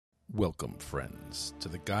Welcome, friends, to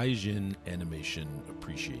the Gaijin Animation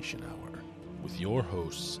Appreciation Hour with your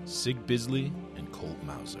hosts, Sig Bisley and Colt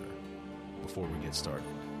Mauser. Before we get started,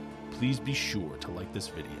 please be sure to like this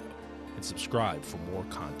video and subscribe for more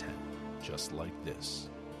content just like this.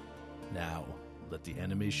 Now, let the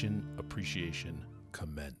animation appreciation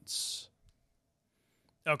commence.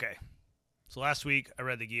 Okay, so last week I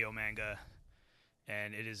read the Gyo manga,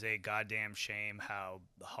 and it is a goddamn shame how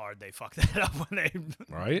hard they fucked that up when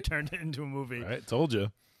they turned it into a movie. Right, told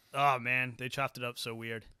you. Oh man, they chopped it up so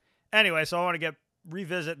weird. Anyway, so I want to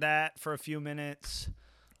revisit that for a few minutes.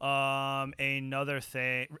 Another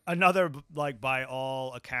like by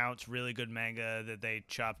all accounts really good manga that they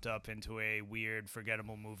chopped up into a weird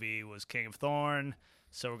forgettable movie was King of Thorn.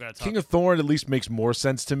 So we're gonna talk. King of Thorn at least makes more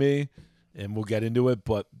sense to me, and we'll get into it.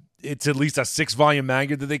 But it's at least a 6-volume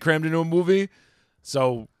manga that they crammed into a movie.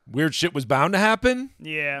 So weird shit was bound to happen.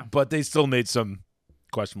 Yeah. But they still made some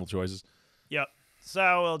questionable choices. Yep.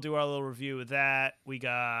 So we'll do our little review of that. We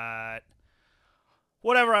got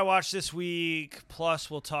whatever I watched this week.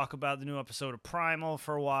 Plus, we'll talk about the new episode of Primal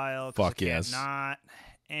for a while. Fuck yes. Not.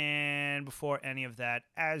 And before any of that,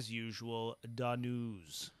 as usual, the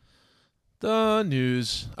news. The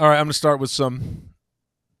news. All right, I'm going to start with some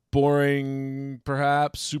boring,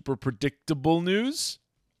 perhaps super predictable news.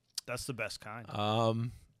 That's the best kind.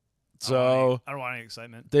 So I don't want any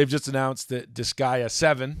excitement. They've just announced that Disgaea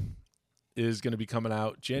 7 is going to be coming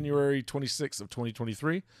out January 26th of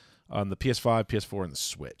 2023 on the PS5, PS4, and the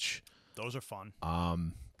Switch. Those are fun.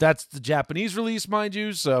 That's the Japanese release, mind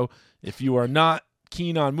you. So if you are not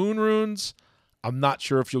keen on Moon Runes, I'm not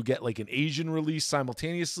sure if you'll get like an Asian release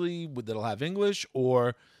simultaneously that'll have English,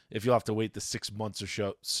 or if you'll have to wait the 6 months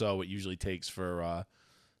or so it usually takes for,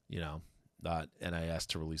 NIS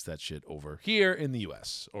to release that shit over here in the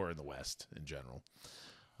U.S. or in the West in general.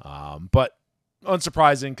 But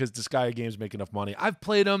unsurprising because Disgaea games make enough money. I've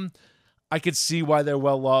played them. I could see why they're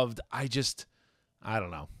well loved. I don't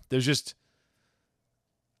know. There's just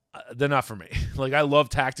they're not for me. Like I love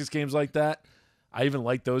tactics games like that. I even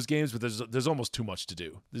like those games, but there's almost too much to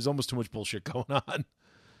do. There's almost too much bullshit going on.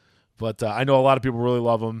 But I know a lot of people really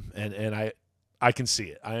love them, and I can see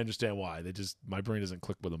it. I understand why. My brain doesn't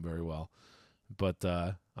click with them very well. But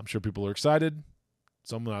I'm sure people are excited.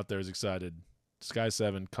 Someone out there is excited. Sky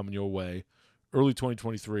 7 coming your way. Early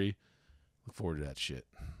 2023. Look forward to that shit.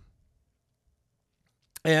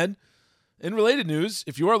 And in related news,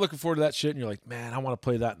 if you are looking forward to that shit and you're like, man, I want to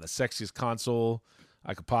play that in the sexiest console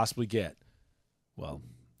I could possibly get. Well,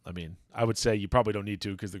 I mean, I would say you probably don't need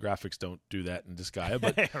to because the graphics don't do that in Disgaea.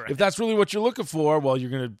 But right. If that's really what you're looking for, well, you're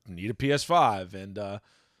going to need a PS5. And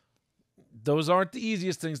those aren't the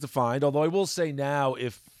easiest things to find. Although I will say now,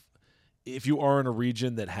 if you are in a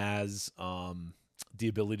region that has the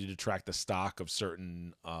ability to track the stock of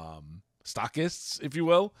certain stockists, if you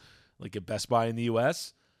will, like at Best Buy in the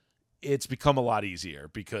U.S., it's become a lot easier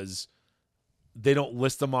because they don't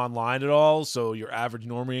list them online at all, so your average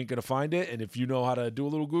normie ain't going to find it. And if you know how to do a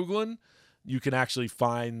little Googling, you can actually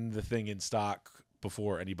find the thing in stock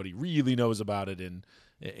before anybody really knows about it and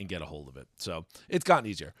get a hold of it. So it's gotten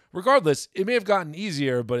easier. Regardless, it may have gotten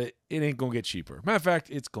easier, but it ain't going to get cheaper. Matter of fact,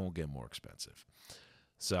 it's going to get more expensive.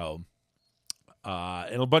 So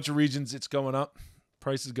in a bunch of regions, it's going up.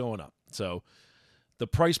 Price is going up. So the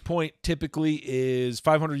price point typically is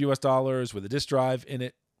 $500 US with a disk drive in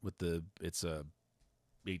it. It's a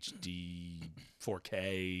HD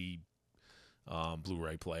 4K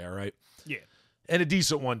Blu-ray player, right? Yeah. And a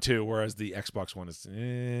decent one too, whereas the Xbox one is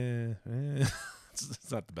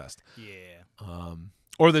it's not the best. Yeah.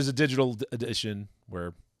 Or there's a digital edition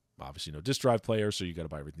where obviously no disk drive player, so you got to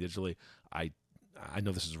buy everything digitally. I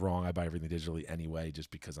know this is wrong. I buy everything digitally anyway, just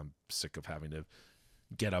because I'm sick of having to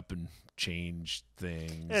get up and change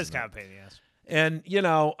things. It's kind of a pain in the ass. And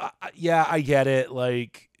I get it.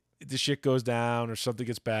 Like if the shit goes down or something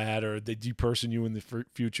gets bad or they deperson you in the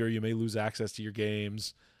future, you may lose access to your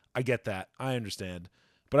games. I get that. I understand.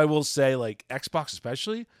 But I will say, like, Xbox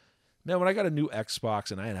especially, man, when I got a new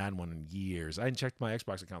Xbox, and I hadn't had one in years. I hadn't checked my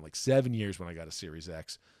Xbox account like 7 years when I got a Series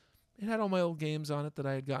X. It had all my old games on it that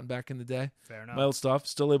I had gotten back in the day. Fair enough. My old stuff.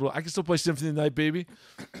 I can still play Symphony of the Night, baby.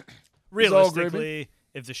 Realistically,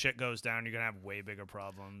 if the shit goes down, you're going to have way bigger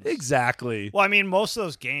problems. Exactly. Well, I mean, most of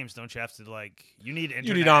those games, don't you have to, like, you need internet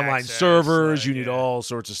You need online access, servers. like, You need all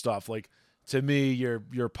sorts of stuff. Like, to me, your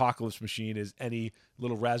apocalypse machine is any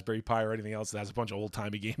little Raspberry Pi or anything else that has a bunch of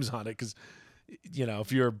old-timey games on it. Because,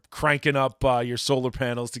 if you're cranking up your solar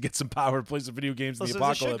panels to get some power to play some video games in the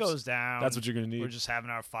apocalypse, if the shit goes down, that's what you're going to need. We're just having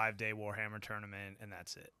our 5-day Warhammer tournament, and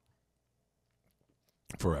that's it.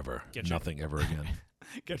 Forever. Nothing ever again.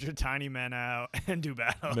 Get your tiny men out and do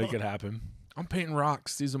battle. Make it happen. I'm painting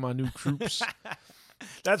rocks. These are my new troops.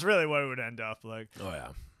 That's really what it would end up like. Oh, yeah.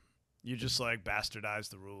 You just like bastardize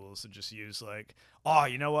the rules and just use like, oh,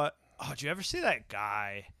 you know what? Oh, did you ever see that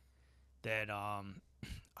guy that I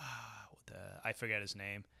forget his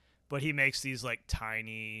name, but he makes these like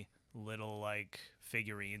tiny little like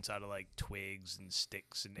figurines out of like twigs and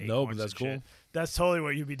sticks and acorns. No, but that's and cool. shit. That's totally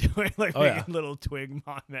what you'd be doing, like making little twig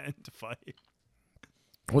men to fight.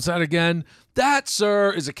 What's that again? That,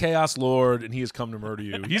 sir, is a Chaos Lord, and he has come to murder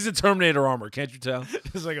you. He's in Terminator armor. Can't you tell?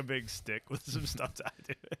 It's like a big stick with some stuff tied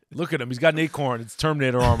to it. Look at him. He's got an acorn. It's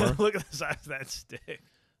Terminator armor. Look at the size of that stick.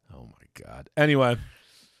 Oh, my God. Anyway,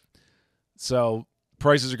 so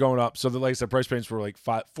prices are going up. So, like I said, price paints were like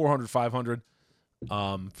 $400, $500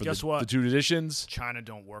 for Guess what? the 2 editions. China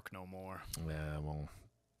don't work no more. Yeah, well,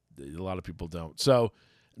 a lot of people don't. So,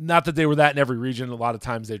 not that they were that in every region. A lot of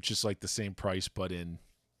times they're just like the same price, but in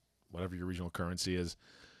whatever your regional currency is.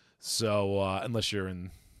 So, unless you're in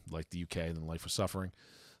like the UK, then life was suffering.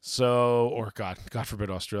 So, or God forbid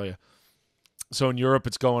Australia. So in Europe,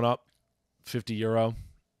 it's going up €50,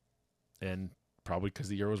 and probably because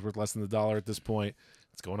the euro is worth less than the dollar at this point.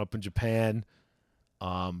 It's going up in Japan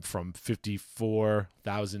from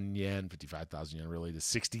 54,000 yen, 55,000 yen really, to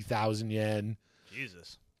 60,000 yen.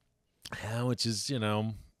 Jesus. Yeah, which is,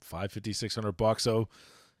 $550, $600. So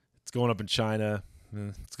it's going up in China.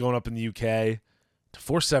 It's going up in the UK to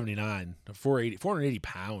 $479, to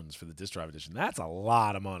 £480 for the disc drive edition. That's a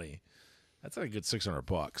lot of money. That's like a good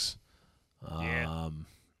 $600. Yeah.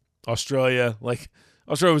 Australia was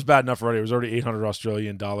bad enough already. It was already 800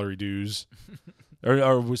 Australian dollar dues, or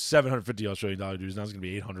it was 750 Australian dollar dues. Now it's gonna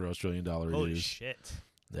be 800 Australian dollar Holy dues. shit.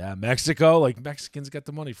 Yeah, Mexico, like Mexicans got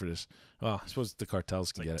the money for this. Well, I suppose the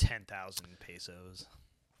cartels can It's like get it. 10,000 pesos.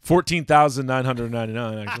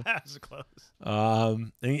 14,999 actually. That was close.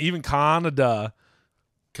 And even Canada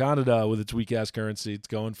with its weak ass currency, it's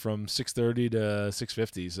going from 630 to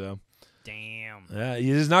 650. So Damn. yeah, it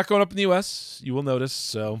is not going up in the U.S. You will notice.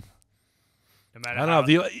 So No matter I don't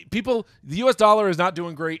know. The U.S. dollar is not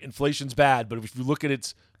doing great. Inflation's bad, but if you look at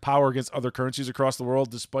its power against other currencies across the world,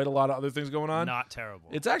 despite a lot of other things going on, not terrible.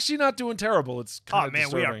 it's actually not doing terrible. It's kind of man,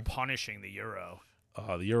 we are disturbing. punishing the euro.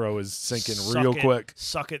 The euro is sinking real quick.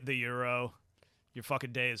 Suck it, the euro. Your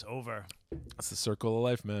fucking day is over. That's the circle of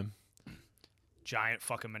life, man. Giant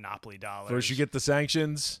fucking monopoly dollars. First you get the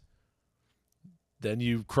sanctions, then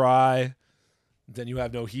you cry, then you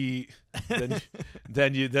have no heat, then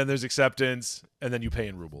there's acceptance, and then you pay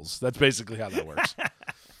in rubles. That's basically how that works.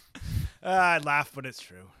 I laugh, but it's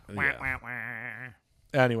true. Yeah. Wah, wah,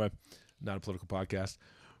 wah. Anyway, not a political podcast.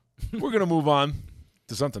 We're gonna move on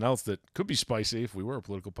to something else that could be spicy if we were a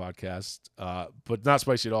political podcast, but not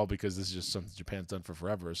spicy at all because this is just something Japan's done for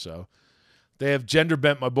forever. So they have gender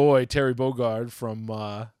bent my boy Terry Bogard from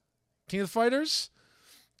King of the Fighters.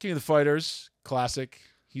 King of the Fighters, classic.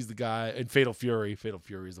 He's the guy in Fatal Fury. Fatal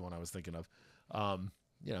Fury is the one I was thinking of.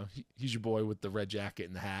 He's your boy with the red jacket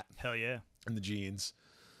and the hat. Hell yeah. And the jeans.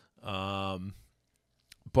 But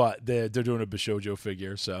they're doing a Bishojo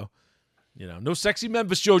figure, so no sexy men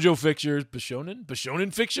Bishojo figures,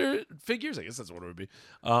 Bishonen figures. I guess that's what it would be.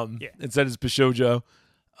 Instead it's Bishojo.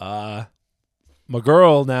 My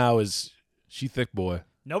girl now is she thick boy.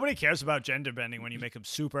 Nobody cares about gender bending when you make them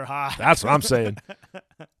super hot. That's what I'm saying.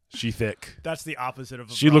 She thick. That's the opposite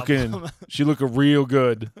of a She problem. she looking real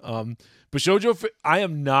good. Bishojo. I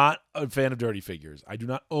am not a fan of dirty figures. I do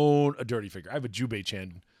not own a dirty figure. I have a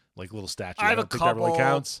Jubei-chan like little statue. I have don't a think couple that really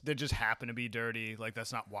counts. that just happen to be dirty. Like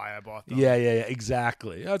that's not why I bought them. Yeah,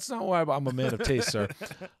 exactly. That's not why I'm a man of taste, sir.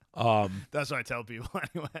 That's what I tell people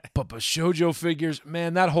anyway. But Bishojo figures,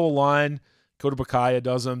 man, that whole line, Kota Bakaya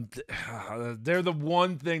does them. They're the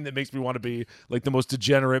one thing that makes me want to be like the most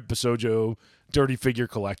degenerate Bishojo dirty figure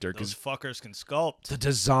collector. Those Because fuckers can sculpt. the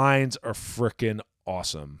designs are freaking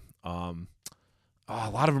awesome. A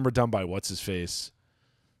lot of them are done by what's his face.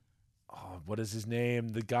 What is his name?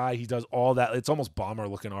 The guy, he does all that. It's almost bomber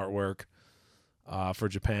looking artwork for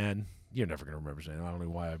Japan. You're never going to remember his name. I don't know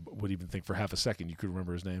why I would even think for half a second you could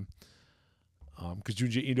remember his name. Because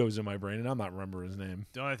Junji Ito is in my brain, and I'm not remembering his name.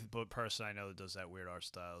 The only person I know that does that weird art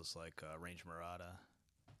style is like Range Murata.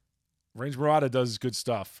 Range Murata does good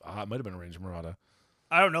stuff. It might have been Range Murata.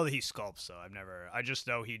 I don't know that he sculpts, so I just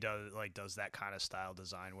know he does that kind of style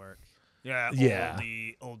design work. Yeah.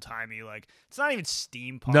 The old-timey, like, it's not even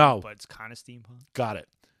steampunk, but it's kind of steampunk. Got it.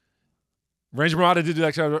 Range Murata did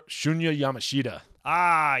that kind of Shunya Yamashita.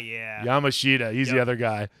 Ah, yeah. Yamashita. He's the other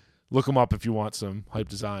guy. Look him up if you want some hype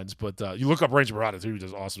designs. But you look up Range Murata, too. He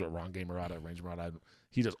does awesome. Wrong Game Murata, Range Murata.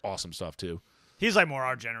 He does awesome stuff, too. He's like more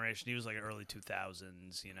our generation. He was like early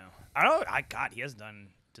 2000s, you know. I don't God, he hasn't done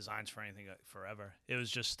designs for anything forever. It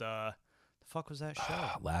was just the fuck was that show?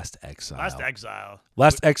 Last Exile.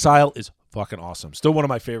 Last Exile is fucking awesome. Still one of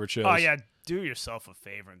my favorite shows. Oh yeah, do yourself a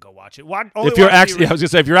favor and go watch it. I was gonna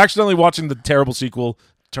say if you're accidentally watching the terrible sequel,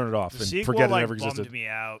 turn it off the and sequel, forget like, it ever existed. bummed me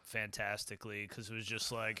out fantastically because it was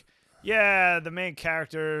just like, yeah, the main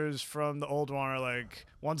characters from the old one are like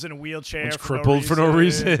one's in a wheelchair, One's for crippled for no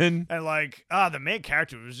reason, and like the main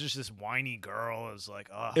character was just this whiny girl. It was like,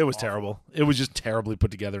 it was awful. terrible. It was just terribly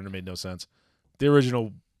put together and it made no sense. The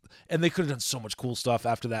original. And they could have done so much cool stuff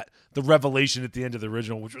after that. The revelation at the end of the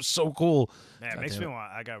original, which was so cool. Man, it makes me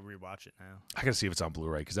want. I gotta rewatch it now. I gotta see if it's on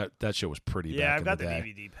Blu-ray because that show was pretty. Yeah, back I've got in the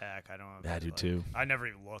day. DVD pack. I don't. Yeah, I do too. I never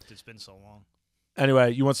even looked. It's been so long.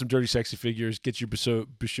 Anyway, you want some dirty, sexy figures? Get your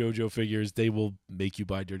Bishojo figures. They will make you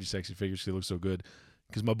buy dirty, sexy figures because they look so good.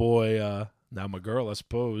 Because my boy, now my girl, I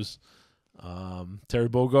suppose, Terry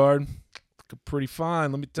Bogard, looking pretty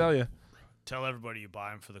fine. Let me tell you. Tell everybody you buy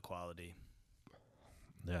them for the quality.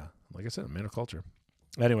 Yeah, like I said, a man of culture.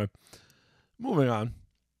 Anyway, moving on.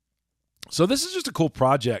 So this is just a cool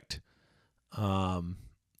project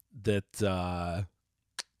that the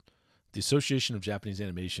Association of Japanese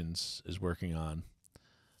Animations is working on.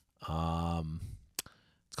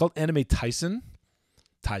 It's called Anime Tyson.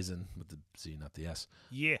 Tyson with the Z, not the S.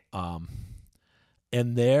 Yeah.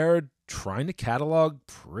 And they're trying to catalog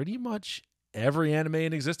pretty much every anime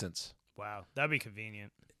in existence. Wow, that'd be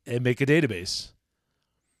convenient. And make a database.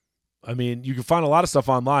 I mean, you can find a lot of stuff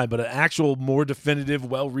online, but an actual, more definitive,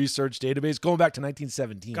 well-researched database going back to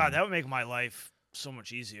 1917. God, that would make my life so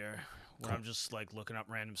much easier. When I'm just like looking up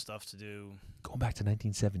random stuff to do. Going back to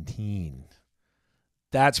 1917.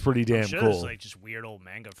 That's pretty damn sure cool. There's like just weird old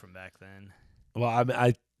manga from back then. Well,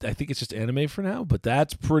 I think it's just anime for now, but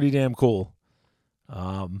that's pretty damn cool.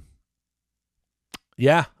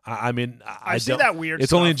 Yeah, I mean, I see that weird. It's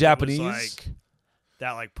stuff only in that was, Japanese. like,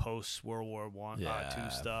 that like post World War One, Yeah.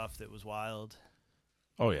 2 stuff that was wild.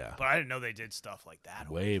 Oh yeah, But I didn't know they did stuff like that.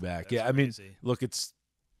 way back. That's Yeah, I mean, crazy. look, it's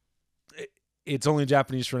only in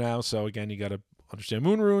Japanese for now, so again, you got to understand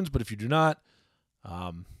moon runes. But if you do not,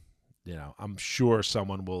 I'm sure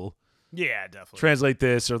someone will Yeah, definitely. translate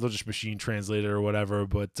this, or they'll just machine translate it or whatever.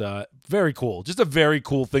 But very cool, just a very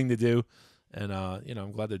cool thing to do, and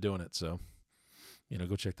I'm glad they're doing it. So,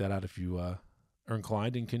 go check that out if you are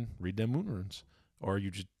inclined and can read them moon runes, or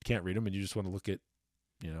you just can't read them and you just want to look at,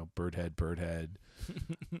 bird head,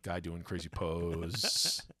 guy doing crazy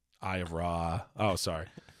pose, Eye of Ra. Oh, sorry,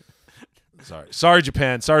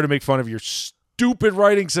 Japan. Sorry to make fun of your stupid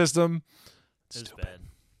writing system. It's bad.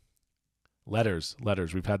 Letters.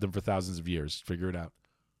 We've had them for thousands of years. Figure it out.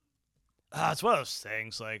 It's one of those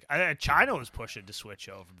things. Like China was pushing to switch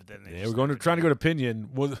over, but then they We're trying to go to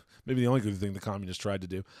Pinyin. Well, maybe the only good thing the communists tried to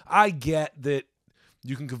do. I get that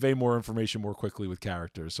you can convey more information more quickly with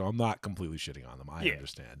characters, so I'm not completely shitting on them. I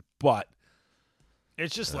understand, but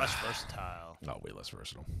it's just less versatile. Oh, way less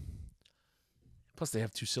versatile. Plus, they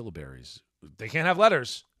have 2 syllabaries. They can't have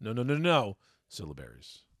letters. No.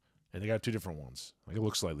 Syllabaries, and they got 2 different ones. Like, it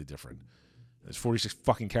looks slightly different. There's 46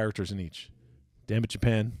 fucking characters in each. Damn it,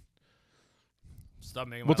 Japan. Stop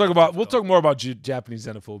making. We'll talk more about Japanese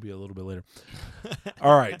xenophobia a little bit later.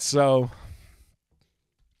 All right, so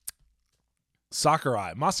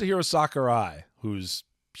Sakurai, Masahiro Sakurai, who's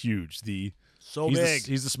huge. Big.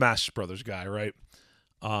 He's the Smash Brothers guy, right?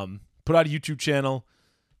 Put out a YouTube channel,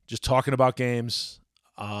 just talking about games.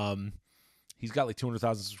 He's got like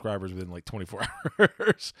 200,000 subscribers within like 24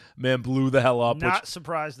 hours. Man blew the hell up. Not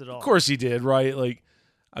surprised at all. Of course he did, right? Like,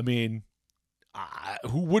 I mean,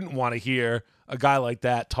 who wouldn't want to hear a guy like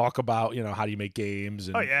that talk about, how do you make games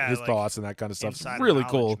and his thoughts and that kind of stuff? It's really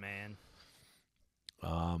cool. Man.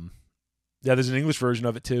 Yeah, there's an English version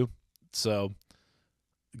of it too. So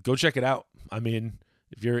go check it out. I mean,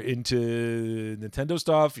 if you're into Nintendo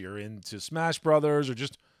stuff, you're into Smash Brothers or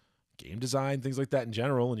just game design, things like that in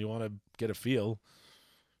general, and you want to get a feel,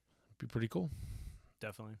 it'd be pretty cool.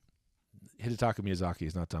 Definitely. Hidetaka Miyazaki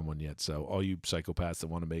has not done one yet, so all you psychopaths that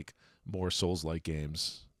want to make more Souls-like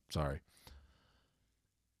games, sorry.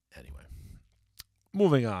 Anyway,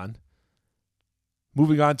 moving on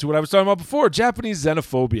to what I was talking about before, Japanese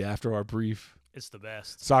xenophobia after our brief. It's the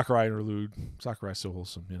best. Sakurai interlude. Sakurai's so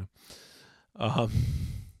wholesome,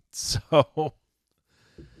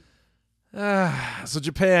 So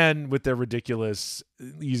Japan, with their ridiculous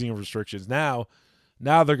easing of restrictions, now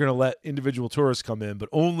they're going to let individual tourists come in, but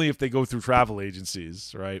only if they go through travel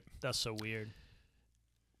agencies, right? That's so weird.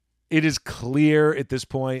 it is clear at this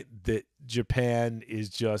point that Japan is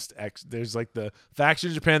just there's like the faction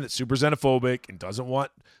of Japan that's super xenophobic and doesn't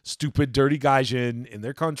want stupid, dirty Gaijin in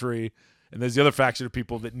their country, and there's the other faction of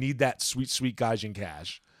people that need that sweet, sweet Gaijin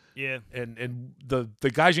cash. Yeah, and the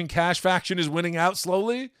Gaijin cash faction is winning out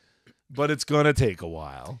slowly, but it's gonna take a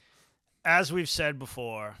while. As we've said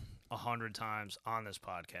before 100 times on this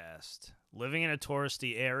podcast, living in a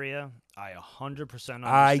touristy area, I 100% understand.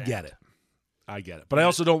 I get it. But I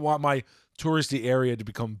also don't want my touristy area to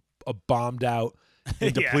become a bombed out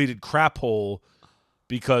and depleted crap hole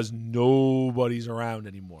because nobody's around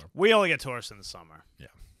anymore. We only get tourists in the summer. Yeah.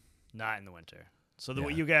 Not in the winter. So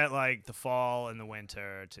you get like the fall and the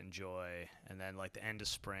winter to enjoy, and then like the end of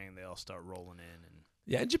spring, they all start rolling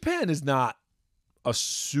in. And Japan is not a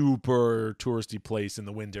super touristy place in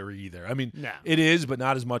the winter either. I mean, It is, but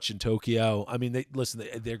not as much in Tokyo. I mean, they're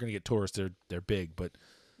going to get tourists. They're big, but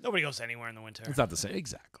nobody goes anywhere in the winter. It's not the same.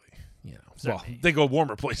 Exactly. Well, they go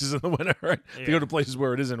warmer places in the winter, right? Yeah. They go to places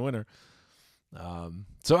where it is in winter.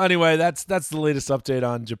 So anyway, that's the latest update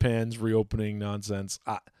on Japan's reopening nonsense.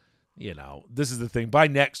 This is the thing. By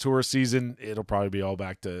next tourist season, it'll probably be all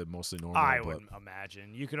back to mostly normal. I would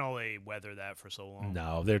imagine. You can only weather that for so long.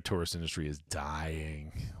 No, their tourist industry is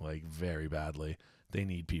dying, like, very badly. They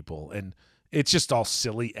need people. And it's just all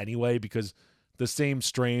silly anyway, because the same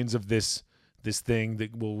strains of this thing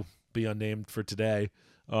that will be unnamed for today,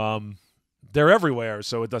 they're everywhere,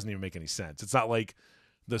 so it doesn't even make any sense. It's not like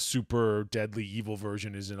the super deadly evil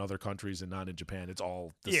version is in other countries and not in Japan. It's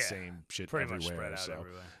all the same shit pretty everywhere. Much spread out so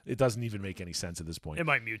everywhere. It doesn't even make any sense at this point. It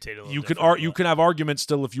might mutate a little. You can have arguments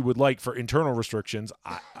still if you would like for internal restrictions.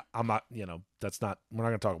 I'm not. That's not. We're not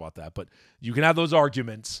going to talk about that. But you can have those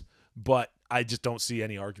arguments. But I just don't see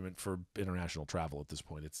any argument for international travel at this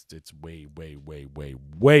point. It's way too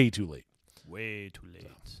late. Way too late.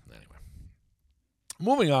 So, anyway,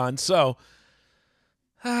 moving on. So.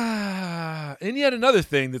 And yet another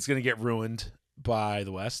thing that's going to get ruined by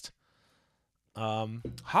the West.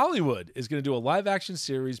 Hollywood is going to do a live-action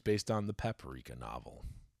series based on the Paprika novel.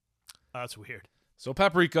 That's weird. So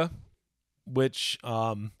Paprika, which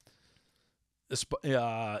inspired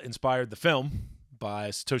the film by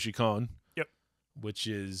Satoshi Kon. Yep. Which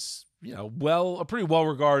is, a pretty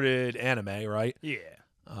well-regarded anime, right? Yeah.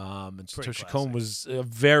 And Satoshi Kon was a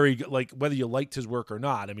very good, like, whether you liked his work or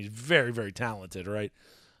not, I mean, very, very talented, right?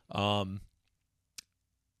 The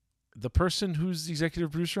person who's the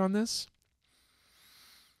executive producer on this,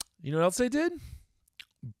 you know what else they did?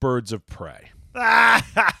 Birds of Prey.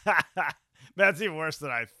 That's even worse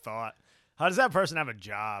than I thought. How does that person have a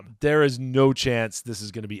job? There is no chance this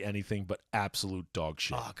is going to be anything but absolute dog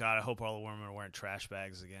shit. Oh, God, I hope all the women are wearing trash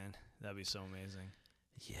bags again. That'd be so amazing.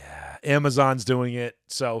 Yeah, Amazon's doing it.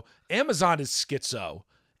 So Amazon is schizo.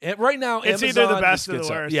 And right now, it's Amazon either the best or the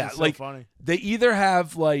worst. Yeah, it's so like funny. They either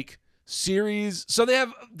have like series. So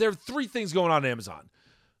there are three things going on Amazon.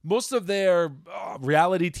 Most of their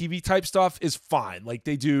reality TV type stuff is fine. Like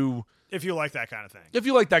they do. If you like that kind of thing. If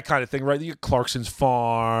you like that kind of thing, right? You get Clarkson's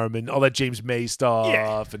Farm and all that James May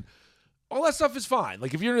stuff and all that stuff is fine.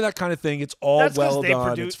 Like if you're into that kind of thing, it's all That's well they done.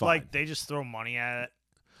 Produce, it's fine. Like they just throw money at it.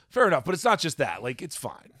 Fair enough, but it's not just that. Like, it's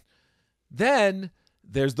fine. Then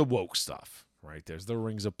there's the woke stuff, right? There's the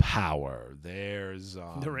Rings of Power. There's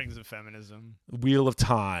the Rings of Feminism. Wheel of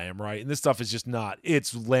Time, right? And this stuff is just not.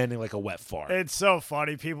 It's landing like a wet fart. It's so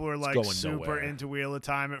funny. People were like super nowhere. into Wheel of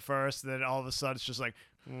Time at first. Then all of a sudden, it's just like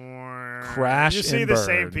crash. You see and the burn.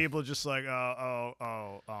 same people just like oh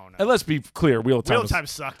no. And let's be clear, Wheel of Time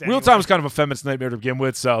sucked. Wheel of Time was kind of a feminist nightmare to begin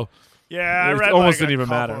with, so. Yeah, I read almost like didn't even a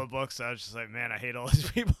couple matter. of books. I was just like, man, I hate all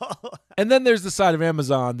these people. And then there's the side of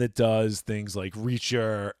Amazon that does things like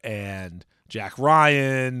Reacher and Jack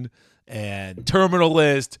Ryan and Terminal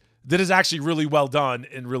List that is actually really well done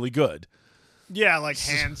and really good. Yeah, like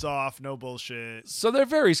hands off, no bullshit. So they're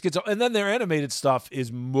very schizo. And then their animated stuff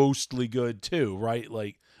is mostly good too, right?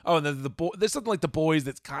 Like, and then there's something like The Boys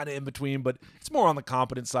that's kind of in between, but it's more on the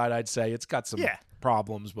competent side, I'd say. It's got some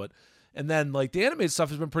problems, but. And then, like, the animated stuff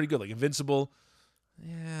has been pretty good. Like, Invincible,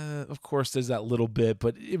 of course, there's that little bit,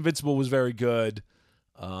 but Invincible was very good.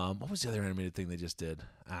 What was the other animated thing they just did?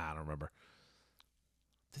 I don't remember.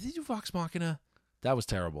 Did they do Vox Machina? That was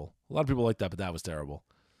terrible. A lot of people like that, but that was terrible.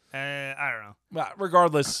 I don't know. But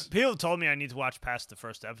regardless. People told me I need to watch past the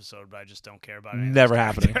first episode, but I just don't care about it. Never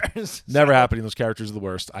happening. Never happening. Those characters are the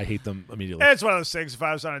worst. I hate them immediately. It's one of those things. If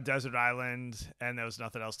I was on a desert island and there was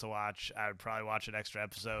nothing else to watch, I would probably watch an extra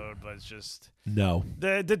episode, but it's just... No.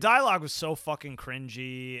 The dialogue was so fucking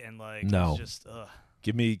cringy and like... No. It's just... Ugh.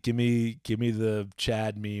 Give me the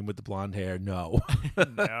Chad meme with the blonde hair. No.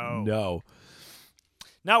 No. No.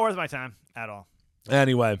 Not worth my time at all.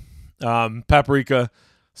 Anyway, Paprika,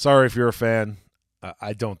 sorry if you're a fan.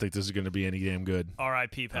 I don't think this is going to be any damn good.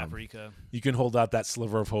 R.I.P. Paprika. You can hold out that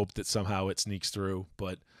sliver of hope that somehow it sneaks through,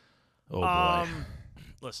 but oh boy.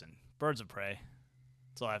 Listen, Birds of Prey.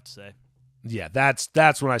 That's all I have to say. Yeah,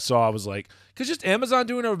 that's when I saw. I was like, because just Amazon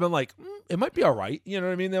doing it, I've been like, it might be all right. You know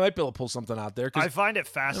what I mean? They might be able to pull something out there. I find it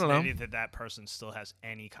fascinating that person still has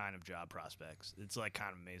any kind of job prospects. It's like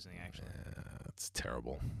kind of amazing, actually. Yeah, it's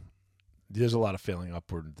terrible. There's a lot of failing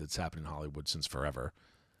upward that's happened in Hollywood since forever.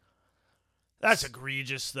 That's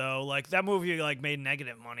egregious, though. Like, that movie, like, made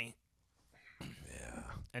negative money. Yeah.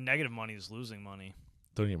 And negative money is losing money.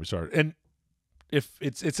 Don't get me started. And if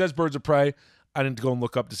it says Birds of Prey, I didn't go and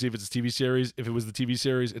look up to see if it's a TV series. If it was the TV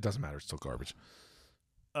series, it doesn't matter. It's still garbage.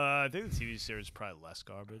 I think the TV series is probably less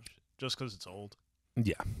garbage, just because it's old.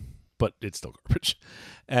 Yeah, but it's still garbage.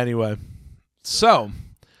 Anyway, so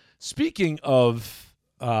speaking of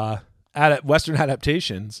Western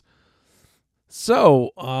adaptations,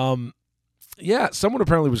 so yeah, someone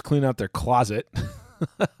apparently was cleaning out their closet.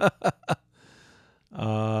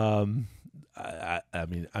 I mean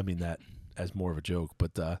that as more of a joke,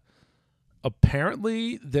 but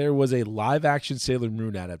apparently there was a live action Sailor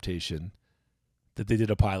Moon adaptation that they did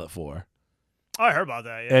a pilot for. Oh, I heard about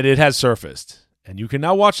that, yeah. And it has surfaced. And you can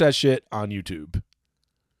now watch that shit on YouTube.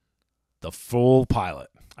 The full pilot.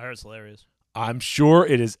 I heard it's hilarious. I'm sure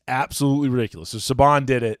it is absolutely ridiculous. So Saban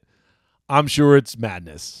did it. I'm sure it's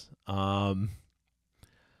madness. I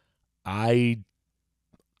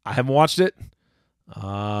haven't watched it. Is that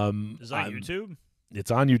on YouTube?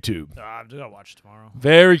 It's on YouTube. I'm going to watch it tomorrow.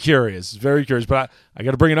 Very curious. Very curious. But I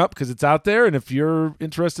got to bring it up because it's out there. And if you're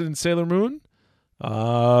interested in Sailor Moon,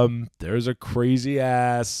 there's a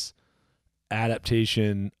crazy-ass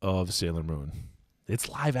adaptation of Sailor Moon. It's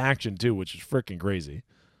live action, too, which is freaking crazy.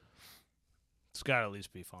 It's got to at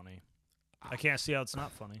least be funny. I can't see how it's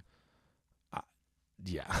not funny.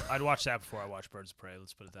 Yeah. I'd watch that before I watch Birds of Prey.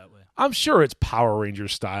 Let's put it that way. I'm sure it's Power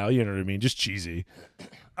Rangers style. You know what I mean? Just cheesy.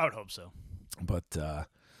 I would hope so. But,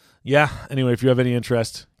 yeah. Anyway, if you have any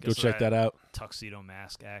interest, go check that out. Tuxedo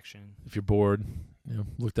mask action. If you're bored,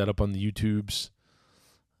 look that up on the YouTubes.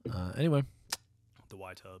 Anyway. The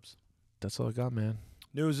Y-Tubs. That's all I got, man.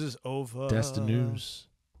 News is over. That's the news.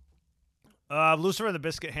 Lucifer and the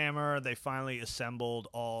Biscuit Hammer, they finally assembled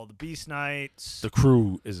all the Beast Knights. The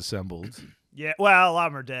crew is assembled. Yeah, well, a lot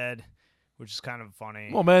of them are dead, which is kind of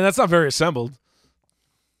funny. Well, man, that's not very assembled.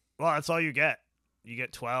 Well, that's all you get. You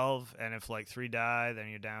get 12, and if, 3 die, then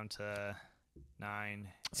you're down to 9.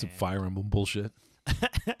 Some Fire Emblem bullshit.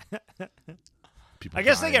 I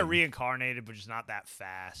guess they get reincarnated, but just not that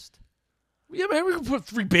fast. Yeah, man, we can put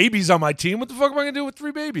 3 babies on my team. What the fuck am I going to do with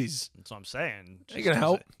 3 babies? That's what I'm saying. Ain't going to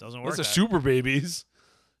help. It doesn't work. That's a super babies.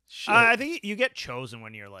 Shit. I think you get chosen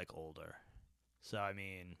when you're, older. So, I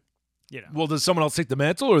mean, Well, does someone else take the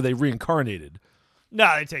mantle, or are they reincarnated?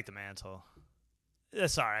 No, they take the mantle.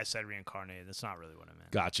 Sorry, I said reincarnated. That's not really what I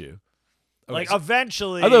meant. Got you. Okay,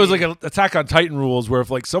 eventually. I thought it was like an Attack on Titan rules where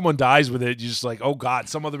if someone dies with it, you're just like, oh god,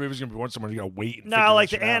 some other baby's gonna be born. Someone's gonna wait. No,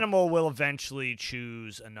 the animal will eventually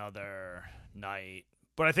choose another knight,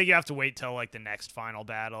 but I think you have to wait till the next final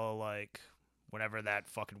battle, whenever that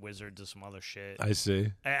fucking wizard does some other shit. I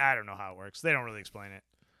see. I don't know how it works. They don't really explain it.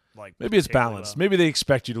 Maybe it's balanced. Maybe they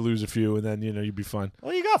expect you to lose a few, and then you'd be fine.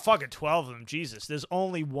 Well, you got fucking 12 of them. Jesus, there's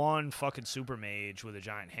only one fucking super mage with a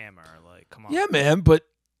giant hammer. Come on. Yeah, man, but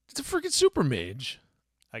it's a freaking super mage.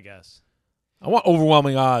 I guess. I want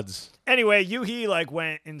overwhelming odds. Anyway, Yuhi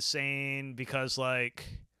went insane because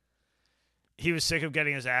he was sick of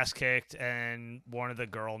getting his ass kicked, and one of the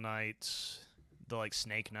girl knights, the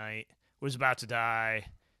Snake Knight, was about to die,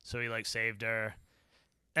 so he saved her.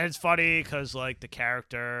 And it's funny because, the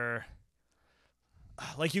character,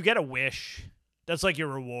 you get a wish. That's, your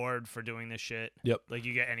reward for doing this shit. Yep.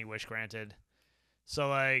 You get any wish granted. So,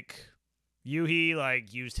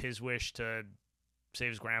 Yuhi, used his wish to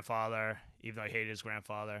save his grandfather, even though he hated his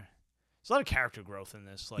grandfather. There's a lot of character growth in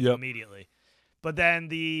this, immediately. But then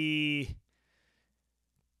the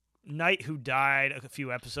knight who died a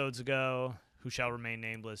few episodes ago, who shall remain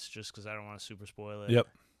nameless just because I don't want to super spoil it. Yep.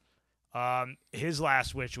 His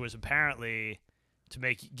last wish was apparently to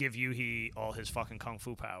give Yuhi all his fucking kung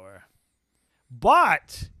fu power.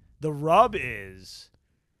 But the rub is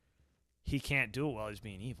he can't do it while he's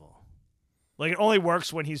being evil. It only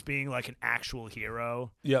works when he's being an actual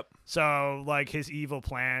hero. Yep. So his evil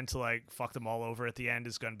plan to fuck them all over at the end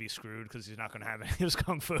is going to be screwed because he's not going to have any of his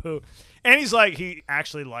kung fu. And he's he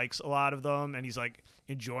actually likes a lot of them, and he's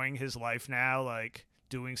enjoying his life now,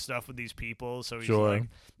 doing stuff with these people. So he's Sure. like,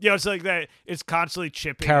 it's like that. It's constantly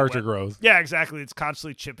chipping Character away. growth. Yeah, exactly. It's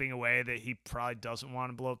constantly chipping away that he probably doesn't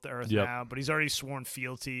want to blow up the Earth Yep. now, but he's already sworn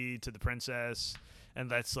fealty to the princess,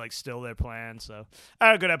 and that's like still their plan. So,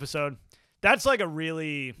 a good episode. That's like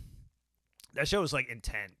that show is like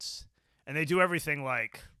intense, and they do everything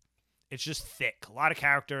like it's just thick. A lot of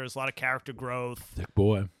characters, a lot of character growth. Thick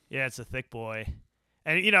boy. Yeah, it's a thick boy,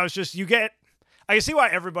 and it's just I can see why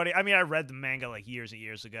everybody. I mean, I read the manga like years and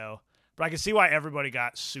years ago, but I can see why everybody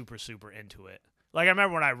got super, super into it. Like, I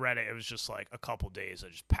remember when I read it, it was just like a couple days I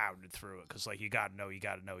just pounded through it because, like, you gotta know. You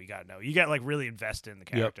get like really invested in the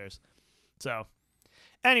characters. Yep. So,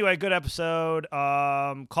 anyway, good episode.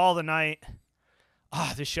 Call of the Night.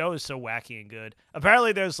 This show is so wacky and good.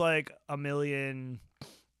 Apparently, there's like a million.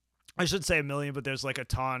 I shouldn't say a million, but there's like a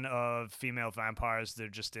ton of female vampires. They're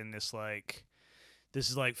just in this like. This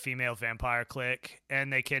is like female vampire clique,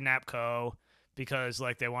 and they kidnap Ko because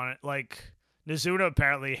like they want it. Like Nizuna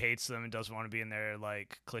apparently hates them and doesn't want to be in their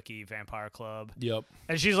like cliquey vampire club. Yep.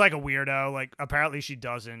 And she's like a weirdo. Like apparently she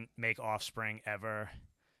doesn't make offspring ever.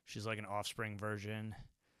 She's like an offspring version.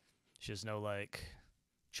 She has no like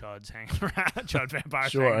chuds hanging around, chud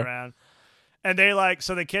vampires hanging around. And they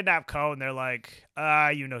so they kidnap Ko, and they're like,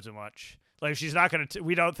 you know too much. Like, she's not going to,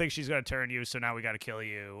 we don't think she's going to turn you, so now we got to kill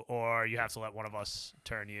you, or you have to let one of us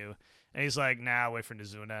turn you. And he's like, nah, wait for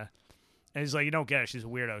Nizuna. And he's like, you don't get it. She's a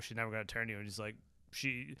weirdo. She's never going to turn you. And he's like,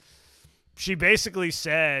 she basically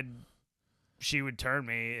said she would turn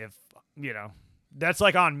me if, that's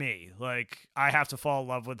like on me. Like, I have to fall in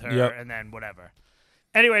love with her, and then whatever.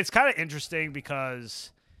 Anyway, it's kind of interesting because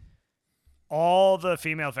all the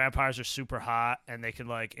female vampires are super hot, and they can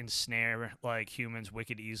like ensnare like humans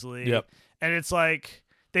wicked easily. Yep. And it's like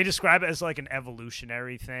they describe it as like an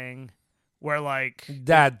evolutionary thing, where like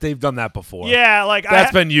that they've done that before. Yeah, like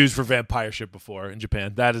that's been used for vampire shit before in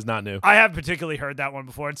Japan. That is not new. I haven't particularly heard that one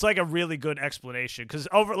before. It's like a really good explanation because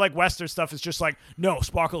over like Western stuff is just like no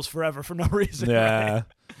sparkles forever for no reason. Yeah. Right?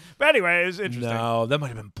 But anyway, it was interesting. No, that might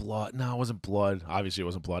have been blood. No, it wasn't blood. Obviously, it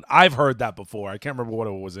wasn't blood. I've heard that before. I can't remember what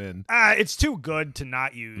it was in. It's too good to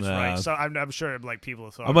not use, right? So I'm sure like people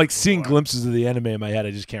have thought. I'm like seeing glimpses of the anime in my head.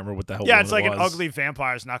 I just can't remember what the hell. Yeah, it's like an ugly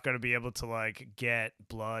vampire is not going to be able to like get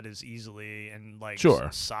blood as easily and like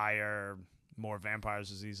sire more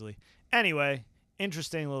vampires as easily. Anyway,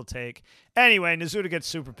 interesting little take. Anyway, Nizuna gets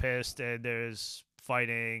super pissed, and there's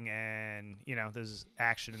fighting, and there's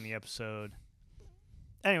action in the episode.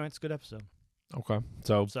 Anyway, it's a good episode. Okay.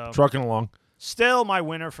 So trucking along. Still my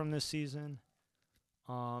winner from this season.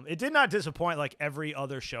 It did not disappoint like every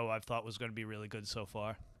other show I've thought was going to be really good so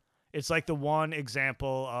far. It's like the one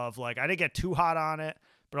example of like I didn't get too hot on it,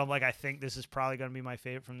 but I'm like I think this is probably going to be my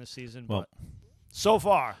favorite from this season. Well, but so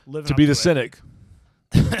far, living to up be to the it. cynic.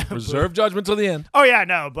 Reserve judgment till the end. Oh yeah,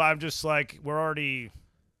 no, but I'm just like we're already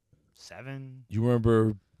 7. You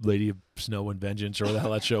remember Lady of Snow and Vengeance or what the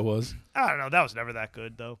hell that show was? I don't know. That was never that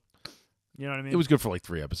good though. You know what I mean? It was good for like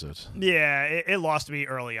 3 episodes. Yeah, it lost me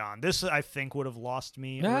early on. This I think would have lost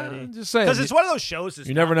me already. Just saying, because it's one of those shows.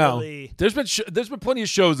 You never know. Really... There's been plenty of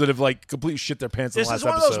shows that have like completely shit their pants in the last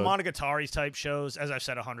episode. This is one of those Monogatari type shows, as I've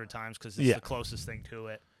said 100 times, because it's the closest thing to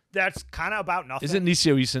it. That's kind of about nothing. Isn't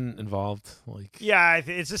Nisio Isin involved? Like, yeah,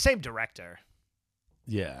 it's the same director.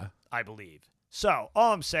 Yeah, I believe. So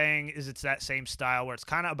all I'm saying is it's that same style where it's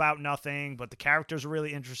kind of about nothing, but the characters are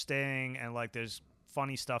really interesting and like there's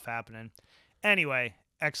funny stuff happening. Anyway,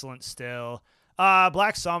 excellent still.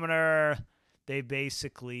 Black Summoner, they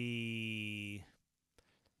basically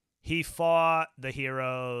he fought the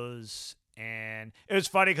heroes, and it was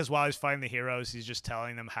funny because while he's fighting the heroes, he's just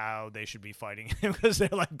telling them how they should be fighting him because they're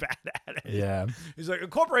like bad at it. Yeah. He's like,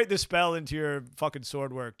 incorporate this spell into your fucking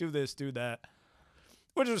sword work. Do this, do that.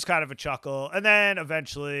 Which was kind of a chuckle. And then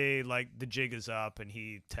eventually, like, the jig is up, and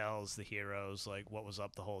he tells the heroes, like, what was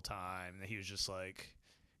up the whole time. And he was just, like,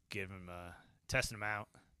 testing them out,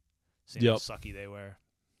 seeing how sucky they were.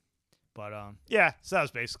 But, yeah, so that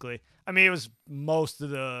was basically, I mean, it was most of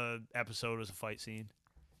the episode was a fight scene.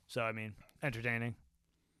 So, I mean, entertaining.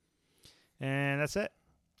 And that's it.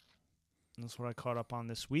 That's what I caught up on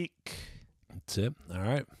this week. That's it. All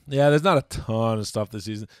right. Yeah, there's not a ton of stuff this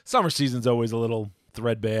season. Summer season's always a little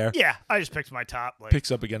threadbare. Yeah, I just picked my top. Like,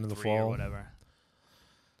 picks up again in the 3 fall. or whatever.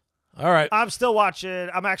 All right. I'm still watching.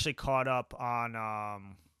 I'm actually caught up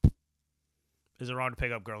on. Is it wrong to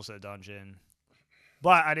pick up Girls in the Dungeon?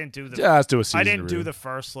 But I didn't do the. Yeah, let's do a season. I didn't review. do the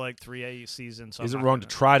first like 3 seasons. So is it wrong to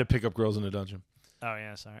try to pick up Girls in the Dungeon? Oh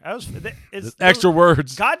yeah, sorry. It's extra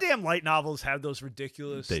words. Goddamn light novels have those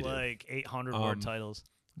ridiculous They like 800 word titles.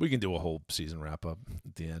 We can do a whole season wrap up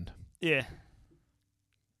at the end. Yeah.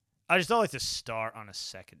 I just don't like to start on a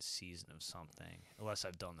second season of something unless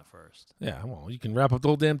I've done the first. Yeah, well, you can wrap up the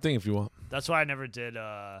whole damn thing if you want. That's why I never did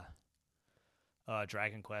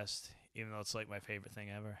Dragon Quest, even though it's like my favorite thing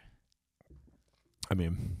ever. I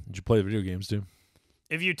mean, did you play the video games too?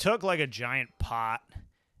 If you took like a giant pot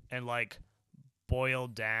and like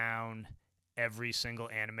boiled down every single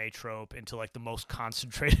anime trope into like the most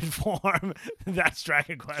concentrated form, that's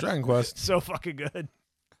Dragon Quest. Dragon Quest. So fucking good.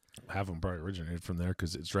 Half of them probably originated from there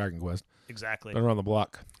because it's Dragon Quest. Exactly. Been around the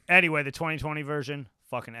block. Anyway, the 2020 version,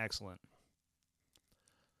 fucking excellent.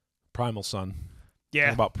 Primal Sun. Yeah.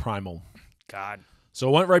 Talk about Primal. God. So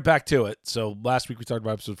I went right back to it. So last week we talked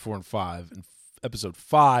about episode 4 and 5, and episode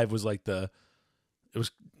 5 was like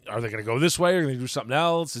are they going to go this way? Or are they going to do something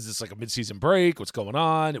else? Is this like a mid-season break? What's going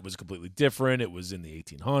on? It was completely different. It was in the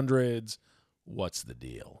 1800s. What's the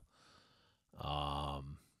deal?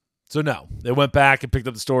 So no, they went back and picked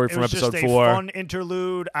up the story from episode 4. It was just a fun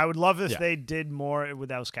interlude. I would love if they did more with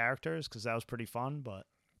those characters because that was pretty fun. But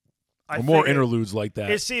more interludes like that.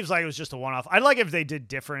 It seems like it was just a one-off. I'd like if they did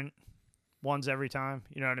different ones every time.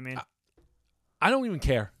 You know what I mean? I don't even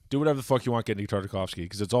care. Do whatever the fuck you want, getting Tartakovsky,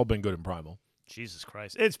 because it's all been good in Primal. Jesus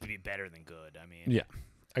Christ, it's be better than good. I mean, yeah,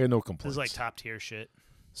 I got no complaints. This is like top tier shit.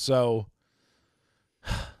 So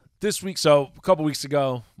this week, a couple weeks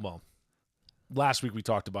ago, well, last week we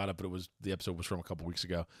talked about it, but the episode was from a couple weeks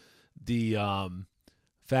ago. The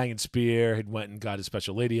Fang and Spear had went and got his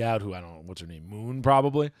special lady out, who I don't know what's her name, Moon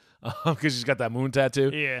probably, because she's got that moon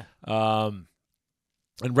tattoo. Yeah.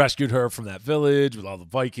 And rescued her from that village with all the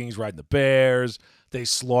Vikings riding the bears. They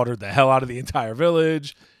slaughtered the hell out of the entire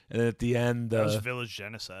village. And then at the end, that was village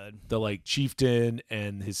genocide. The like chieftain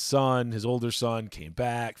and his son, his older son, came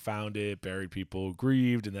back, found it, buried people,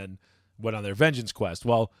 grieved, and then went on their vengeance quest.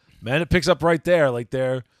 Well, man, it picks up right there. Like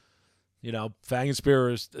they're, Fang and Spear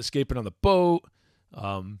are escaping on the boat.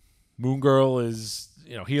 Moon Girl is,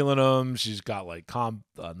 healing them. She's got like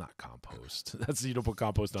not compost. That's you don't put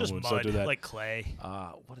compost on just wounds. mud, Don't do that. like clay.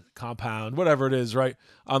 What is it? Compound, whatever it is, right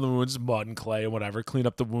on the wounds, mud and clay and whatever. Clean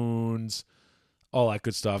up the wounds. All that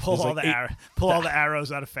good stuff. Pull all the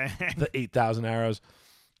arrows out of Fang. The 8,000 arrows.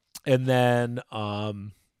 And then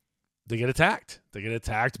they get attacked. They get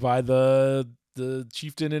attacked by the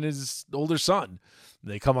chieftain and his older son.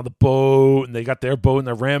 And they come on the boat, and they got their boat, and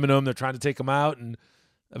they're ramming them. They're trying to take them out, and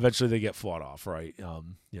eventually they get fought off, right?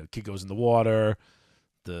 Kid goes in the water.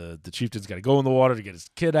 The chieftain's got to go in the water to get his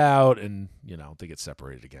kid out, and, they get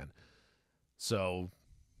separated again. So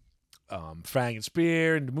Fang and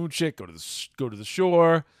Spear and the Moon Chick go to the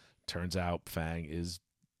shore. Turns out Fang is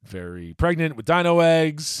very pregnant with dino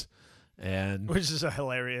eggs, and which is a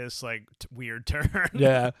hilarious weird turn.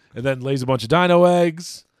 Yeah, and then lays a bunch of dino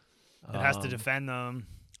eggs. It has to defend them.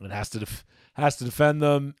 It has to defend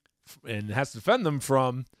them, and it has to defend them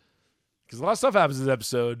from, because a lot of stuff happens in this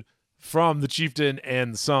episode, from the chieftain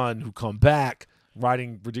and the son who come back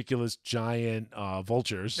riding ridiculous giant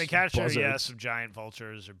vultures. They capture, some giant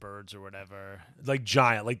vultures or birds or whatever. Like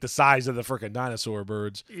giant, like the size of the freaking dinosaur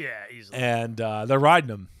birds. Yeah, easily. And they're riding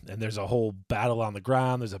them. And there's a whole battle on the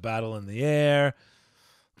ground. There's a battle in the air.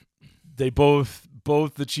 They both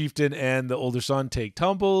the chieftain and the older son take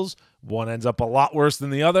tumbles. One ends up a lot worse than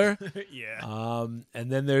the other. Yeah.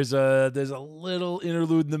 And then there's a little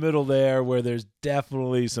interlude in the middle there where there's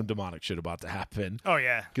definitely some demonic shit about to happen. Oh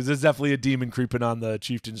yeah. Because there's definitely a demon creeping on the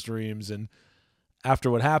chieftain's dreams, and after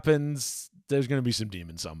what happens, there's going to be some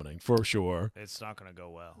demon summoning for sure. It's not going to go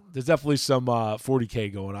well. There's definitely some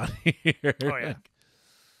 40K going on here. Oh yeah.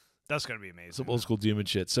 That's going to be amazing. Some old school demon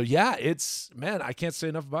shit. So yeah, I can't say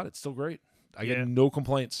enough about it. It's still great. I get no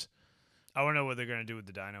complaints. I want to know what they're going to do with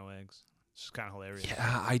the dino eggs. It's just kind of hilarious.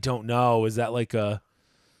 Yeah, I don't know. Is that like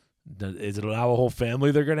is it now a whole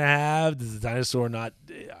family they're going to have? Does the dinosaur not,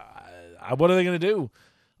 what are they going to do?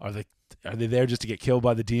 Are they there just to get killed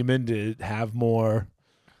by the demon to have more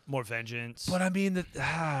vengeance? But I mean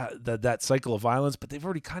that cycle of violence, but they've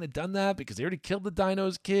already kind of done that because they already killed the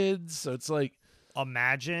dino's kids. So it's like,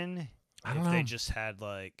 imagine if know. they just had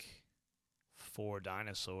 4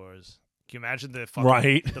 dinosaurs. Can you imagine the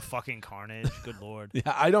fucking carnage? Good Lord.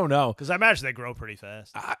 Yeah, I don't know. Because I imagine they grow pretty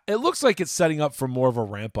fast. It looks like it's setting up for more of a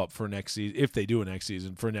ramp up for next season, if they do a next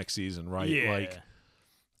season, right? Yeah.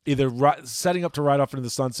 Either setting up to ride off into the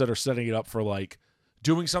sunset or setting it up for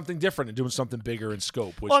doing something different and doing something bigger in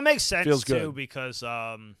scope. Which it makes sense feels too good. because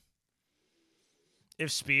if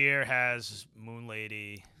Spear has Moon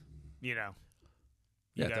Lady,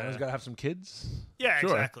 Yeah, Dino's got to have some kids. Yeah,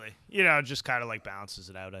 sure. Exactly. Just kind of balances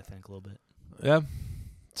it out, I think, a little bit. Yeah.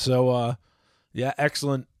 So,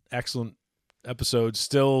 excellent episode.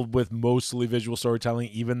 Still with mostly visual storytelling.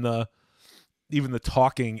 Even the even the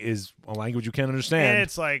talking is a language you can't understand. And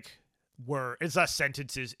it's like it's not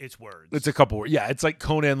sentences, it's words. It's a couple words. Yeah, it's like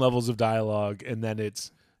Conan levels of dialogue, and then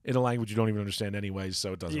it's in a language you don't even understand anyways,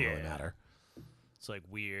 so it doesn't really matter. It's like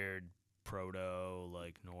weird proto,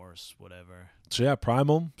 like Norse, whatever. So yeah,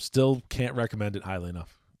 Primal, still can't recommend it highly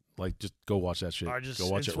enough. Like, just go watch that shit. Go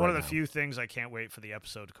watch it's it one right of the now. few things I can't wait for the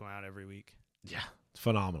episode to come out every week. Yeah,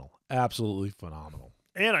 phenomenal. Absolutely phenomenal.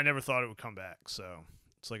 And I never thought it would come back, so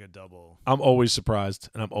it's like a double. I'm always surprised,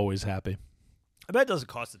 and I'm always happy. I bet it doesn't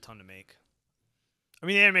cost a ton to make. I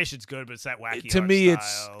mean, the animation's good, but it's that wacky To art me,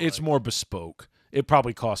 style, it's more bespoke. It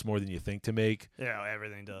probably costs more than you think to make. Yeah,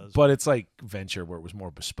 everything does. But it's like Venture, where it was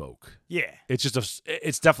more bespoke. Yeah. It's just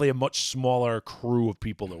it's definitely a much smaller crew of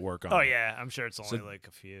people that work on it. Oh, yeah. I'm sure it's only like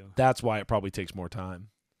a few. That's why it probably takes more time.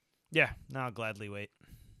 Yeah. No, I'll gladly wait.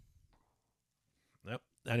 Yep.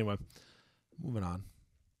 Anyway, moving on.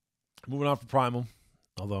 Moving on from Primal,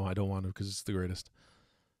 although I don't want to because it's the greatest.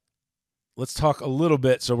 Let's talk a little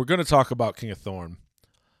bit. So we're going to talk about King of Thorn,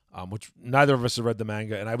 which neither of us have read the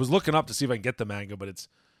manga, and I was looking up to see if I can get the manga, but it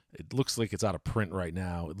looks like it's out of print right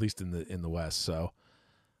now, at least in the West. So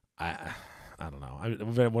I don't know.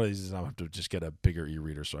 One of these is I'll have to just get a bigger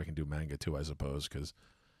e-reader so I can do manga too, I suppose, because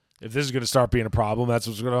if this is going to start being a problem, that's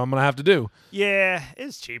what I'm going to have to do. Yeah,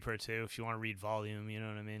 it's cheaper too if you want to read volume. You know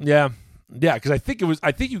what I mean? Yeah, because I think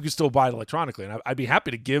you can still buy it electronically, and I'd be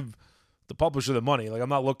happy to give the publisher the money. Like, I'm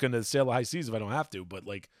not looking to sail the high seas if I don't have to, but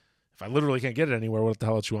like, if I literally can't get it anywhere, what the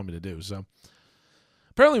hell else you want me to do? So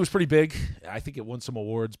apparently it was pretty big. I think it won some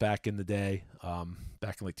awards back in the day,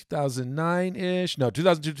 back in like 2009-ish. No,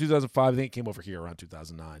 2002, 2005. I think it came over here around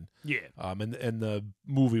 2009. Yeah. And the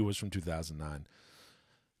movie was from 2009.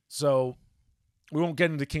 So we won't get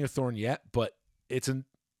into King of Thorn yet, but it's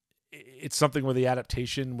something where the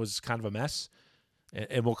adaptation was kind of a mess,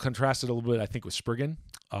 and we'll contrast it a little bit, I think, with Spriggan.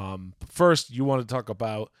 But first, you want to talk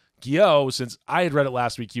about Gyo, since I had read it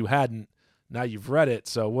last week, you hadn't. Now you've read it,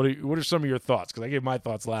 so what are some of your thoughts? Because I gave my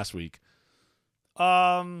thoughts last week.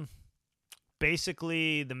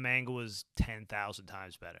 Basically, the manga was 10,000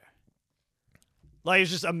 times better. Like,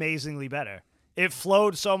 it's just amazingly better. It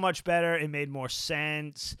flowed so much better. It made more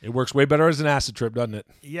sense. It works way better as an acid trip, doesn't it?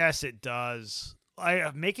 Yes, it does.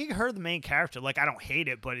 Making her the main character, like, I don't hate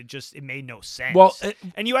it, but it made no sense. Well,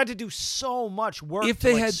 and you had to do so much work if to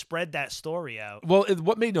they had spread that story out. Well,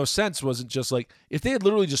 what made no sense wasn't just like, if they had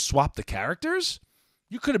literally just swapped the characters,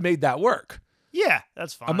 you could have made that work. Yeah,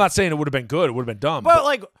 that's fine. I'm not saying it would have been good. It would have been dumb. But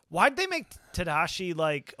like, why'd they make Tadashi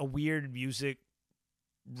like a weird music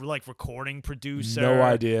like recording producer? No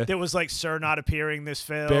idea. There was like Sir not appearing this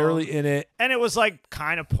film. Barely in it. And it was like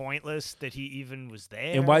kind of pointless that he even was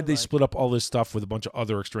there. And why'd they split up all this stuff with a bunch of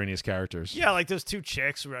other extraneous characters? Yeah, like those two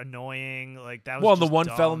chicks were annoying. Like that was Well, just the one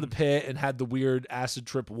dumb. fell in the pit and had the weird acid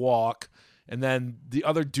trip walk. And then the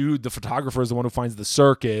other dude, the photographer, is the one who finds the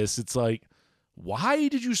circus. It's like, why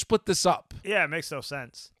did you split this up? Yeah, it makes no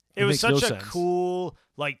sense. It It was makes no such a sense. cool,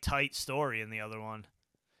 like, tight story in the other one.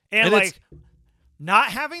 And it's- like, not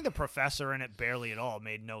having the professor in it barely at all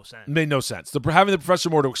made no sense. Made no sense. Having the professor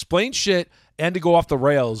more to explain shit and to go off the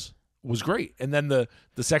rails was great. And then the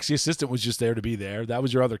sexy assistant was just there to be there. That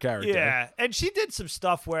was your other character. Yeah, and she did some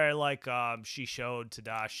stuff where, like, she showed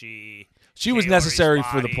Tadashi. She was Kaori's necessary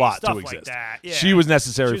for the body, plot stuff to exist. Like that. Yeah. She was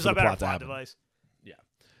necessary She was for a the better plot to happen. device.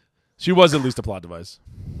 She was at least a plot device.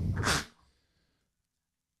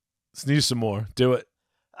 Sneeze some more. Do it.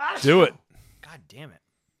 Do it. God damn it.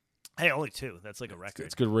 Hey, only 2. That's like a record.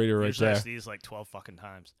 It's good radio right Usually I there. sneeze like 12 fucking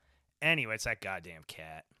times. Anyway, it's that goddamn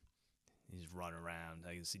cat. He's running around.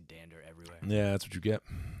 I can see dander everywhere. Yeah, that's what you get.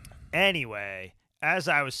 Anyway, as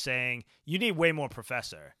I was saying, you need way more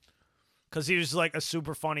Professor. Because he was like a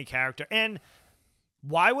super funny character. And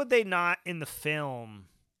why would they not, in the film,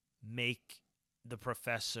 make the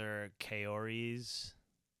Professor Kaori's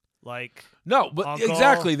like No, but uncle?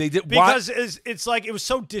 exactly. They did. Because it's like it was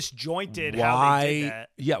so disjointed how they did that.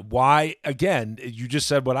 Yeah, why? Again, you just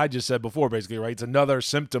said what I just said before, basically, right? It's another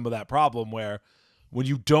symptom of that problem where when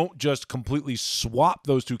you don't just completely swap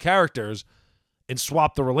those two characters and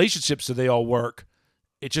swap the relationships so they all work,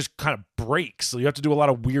 it just kind of breaks. So you have to do a lot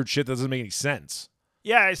of weird shit that doesn't make any sense.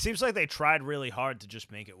 Yeah, it seems like they tried really hard to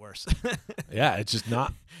just make it worse. Yeah, it's just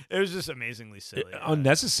not. It was just amazingly silly.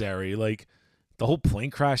 Unnecessary. Like, the whole plane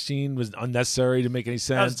crash scene was unnecessary to make any That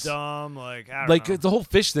sense. was dumb. Like, I don't Like, know. the whole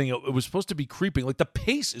fish thing, it was supposed to be creeping. Like, the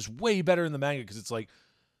pace is way better in the manga because it's like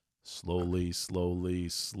slowly.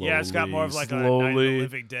 Yeah, it's got more of like a Night of the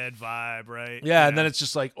Living Dead vibe, right? Yeah, and then it's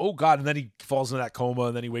just like, oh god, and then he falls into that coma,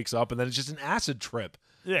 and then he wakes up, and then it's just an acid trip.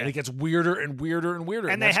 Yeah. And it gets weirder and weirder and weirder.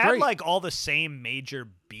 And that's they had great. like all the same major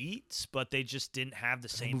beats, but they just didn't have the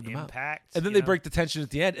same moved them out. impact. And then they break the tension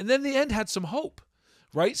at the end. And then the end had some hope,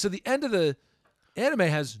 right? So the end of the anime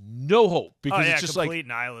has no hope because it's just complete like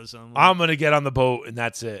nihilism. I'm gonna get on the boat and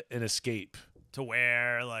that's it and escape. To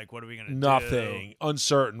where? Like, what are we gonna do? Nothing.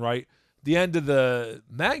 Uncertain, right? The end of the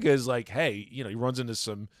manga is like, hey, he runs into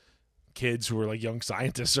some kids who are like young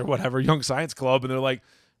scientists or whatever, young science club, and they're like,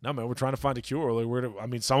 no, man, we're trying to find a cure.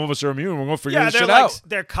 Like, some of us are immune. We're going to figure this shit out.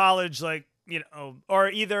 They're college, or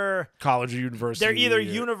either college or university. They're either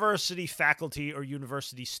university faculty or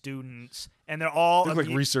university students, and they're all like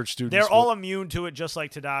research students. They're all immune to it, just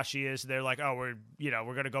like Tadashi is. They're like, oh, we're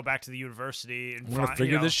going to go back to the university and we're going to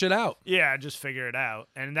figure this shit out. Yeah, just figure it out.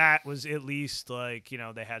 And that was at least like,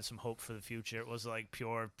 they had some hope for the future. It was like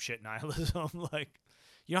pure shit nihilism. Like,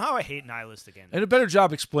 you know how I hate nihilistic animals? And a better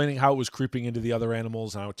job explaining how it was creeping into the other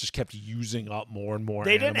animals and how it just kept using up more and more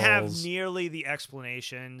They animals. didn't have nearly the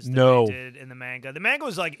explanations that they did in the manga. The manga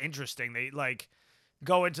was like interesting. They like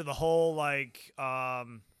go into the whole like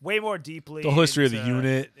way more deeply. The history of the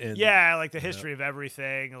unit. And, like the history of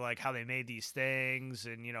everything, like how they made these things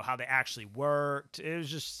and, how they actually worked. It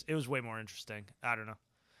was way more interesting. I don't know.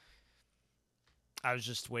 I was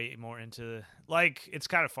just way more into it's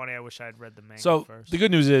kind of funny. I wish I had read the manga first. The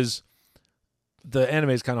good news is the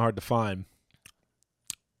anime is kind of hard to find.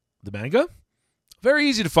 The manga, very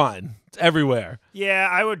easy to find. It's everywhere. Yeah,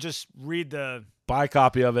 I would just buy a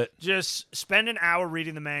copy of it. Just spend an hour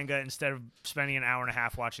reading the manga instead of spending an hour and a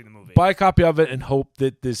half watching the movie. Buy a copy of it and hope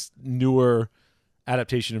that this newer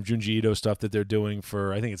adaptation of Junji Ito stuff that they're doing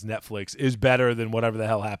for, I think it's Netflix, is better than whatever the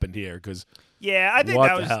hell happened here. Because I think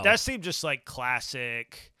that seemed just like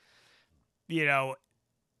classic, not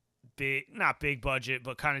big budget,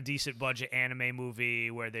 but kind of decent budget anime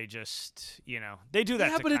movie where they just, they do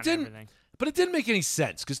that. But it didn't make any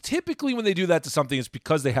sense because typically when they do that to something, it's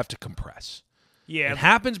because they have to compress. Yeah, it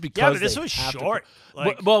happens because but this was short.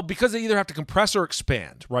 Because they either have to compress or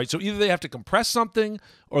expand, right? So either they have to compress something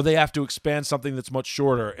or they have to expand something that's much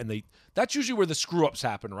shorter, and that's usually where the screw ups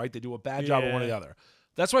happen, right? They do a bad job of one or the other.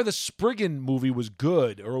 That's why the Spriggan movie was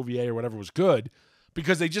good, or OVA or whatever was good,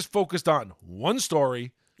 because they just focused on one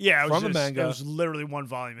story. Yeah, from the manga. It was literally one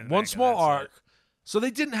volume in the one manga, small arc. So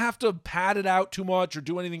they didn't have to pad it out too much or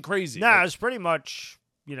do anything crazy. It was pretty much,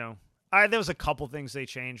 there was a couple things they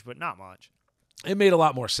changed, but not much. It made a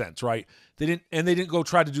lot more sense, right? They didn't go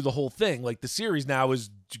try to do the whole thing. Like the series now is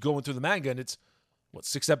going through the manga, and it's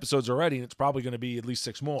 6 episodes already, and it's probably going to be at least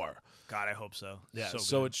 6 more. God, I hope so. Yeah.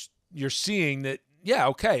 So you're seeing that. Yeah,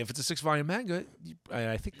 okay. If it's a 6-volume manga,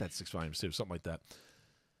 I think that's 6 volumes too, something like that.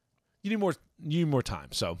 You need more time.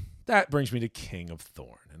 So that brings me to King of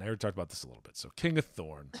Thorn, and I already talked about this a little bit. So King of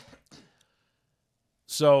Thorn.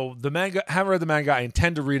 So the manga, I haven't read the manga. I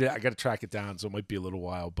intend to read it. I got to track it down, so it might be a little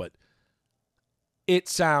while, but it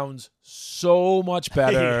sounds so much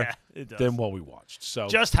better than what we watched. So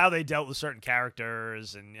just how they dealt with certain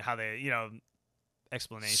characters and how they,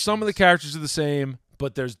 explanations. Some of the characters are the same,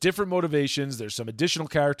 but there's different motivations. There's some additional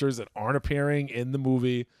characters that aren't appearing in the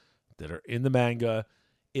movie that are in the manga.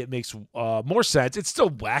 It makes more sense. It's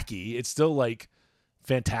still wacky. It's still like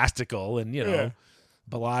fantastical and,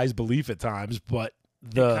 belies belief at times, but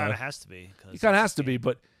it kind of has to be. It kind of has to be,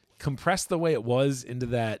 but compressed the way it was into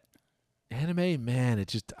that anime, man, it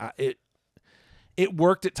just it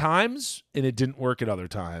worked at times and it didn't work at other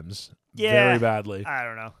times. Very badly. I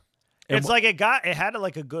don't know. It's like it had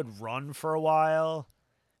like a good run for a while.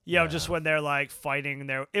 Just when they're like fighting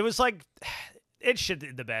it was like it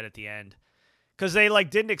shit the bed at the end. Because they like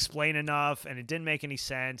didn't explain enough and it didn't make any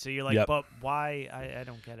sense. So you're like, but why? I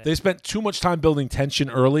don't get it. They spent too much time building tension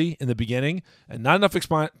early in the beginning and not enough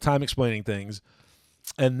time explaining things.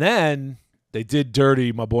 And then they did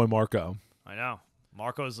dirty my boy Marco. I know.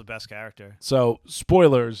 Marco is the best character. So,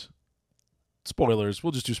 spoilers.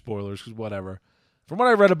 We'll just do spoilers because whatever. From what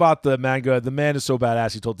I read about the manga, the man is so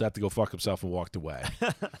badass he told Death to go fuck himself and walked away.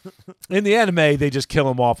 In the anime, they just kill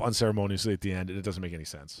him off unceremoniously at the end, and it doesn't make any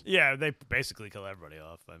sense. Yeah, they basically kill everybody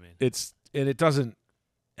off. I mean, it doesn't.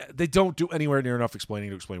 They don't do anywhere near enough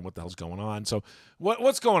explaining to explain what the hell's going on. So,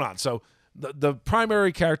 what's going on? So, the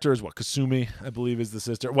primary character is Kasumi, I believe, is the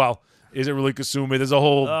sister. Well, is it really Kasumi? There's a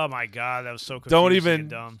whole. Oh my god, that was so confusing. Don't even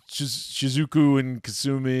dumb. Shizuku and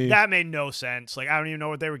Kasumi. That made no sense. Like I don't even know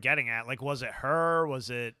what they were getting at. Like, was it her? Was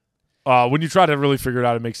it? When you try to really figure it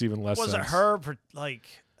out, it makes even less sense. Was it her? Like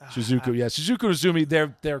Shizuku? Yeah, Shizuku and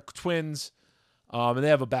Kasumi. They're twins, and they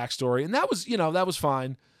have a backstory, and that was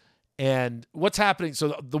fine. And what's happening?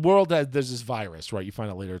 So the world there's this virus, right? You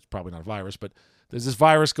find out later it's probably not a virus, but there's this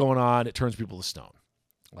virus going on. It turns people to stone.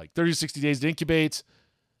 Like 30 to 60 days it incubates.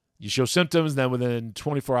 You show symptoms, then within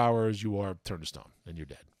 24 hours, you are turned to stone and you're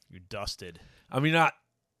dead. You're dusted. I mean, I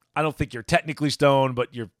don't think you're technically stoned,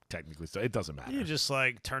 but you're technically stoned. It doesn't matter. You just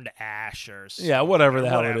like turn to ash or yeah, whatever the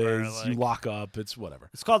hell whatever, it is. like, You lock up. It's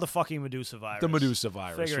whatever. It's called the fucking Medusa virus. The Medusa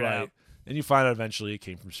virus, Figure it right? out. And you find out eventually it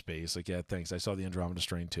came from space. Like, yeah, thanks. I saw the Andromeda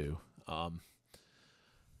strain too.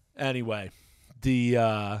 Anyway,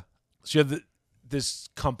 so you have this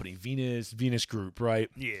company, Venus Group, right?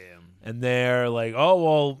 Yeah. And they're like, oh,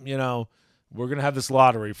 well, we're going to have this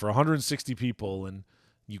lottery for 160 people, and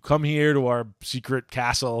you come here to our secret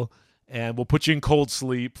castle, and we'll put you in cold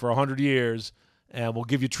sleep for 100 years, and we'll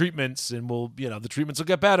give you treatments, and the treatments will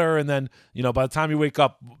get better, and then, by the time you wake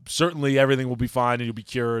up, certainly everything will be fine, and you'll be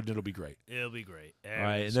cured, and it'll be great. It'll be great.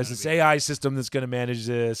 Right? And there's this AI system that's going to manage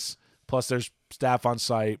this, plus there's staff on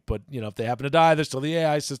site, but, if they happen to die, there's still the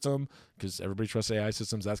AI system, because everybody trusts AI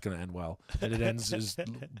systems. That's going to end well, and it ends is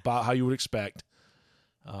about how you would expect.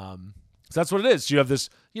 So that's what it is. So you have this,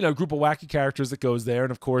 group of wacky characters that goes there,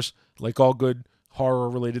 and of course, like all good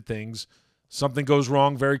horror-related things, something goes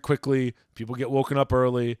wrong very quickly. People get woken up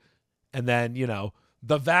early, and then,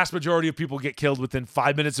 the vast majority of people get killed within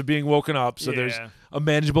 5 minutes of being woken up. So there's a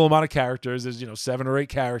manageable amount of characters. There's, 7 or 8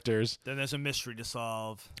 characters. Then there's a mystery to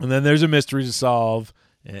solve. And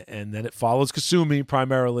then it follows Kasumi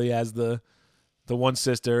primarily as the one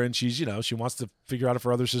sister, and she's, she wants to figure out if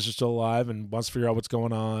her other sister's still alive and wants to figure out what's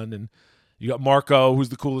going on. And you got Marco, who's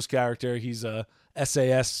the coolest character. He's a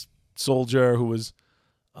SAS soldier who was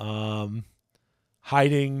hiding,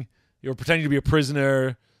 pretending to be a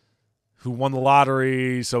prisoner who won the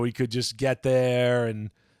lottery so he could just get there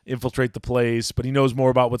and infiltrate the place, but he knows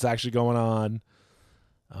more about what's actually going on.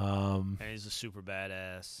 And he's a super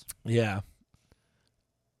badass. Yeah.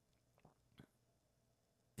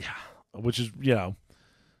 Yeah. Which is,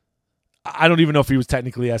 I don't even know if he was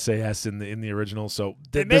technically SAS in the original, so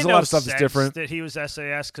there's a lot of stuff that's different. That he was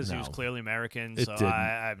SAS because he was No. clearly American, It so didn't.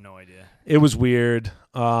 I have no idea. It was weird.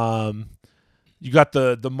 You got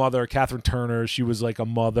the mother, Catherine Turner. She was like a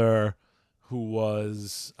mother who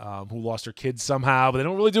lost her kids somehow, but they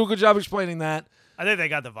don't really do a good job explaining that. I think they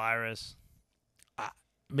got the virus.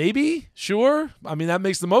 Maybe, sure. I mean, that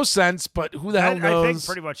makes the most sense, but who the hell knows? I think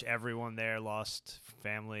pretty much everyone there lost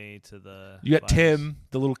family to the You got virus. Tim,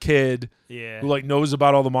 the little kid, Yeah. who knows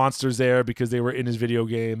about all the monsters there because they were in his video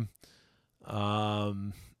game.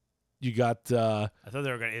 You got I thought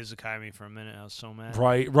they were going to Izukai me for a minute. I was so mad.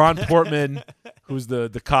 right Ron Portman, who's the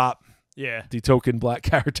cop, Yeah. the token black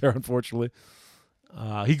character. Unfortunately,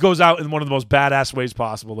 he goes out in one of the most badass ways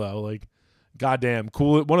possible, though. Like, goddamn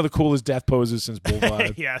cool! One of the coolest death poses since Bull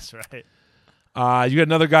Vibe. Yes, right. You got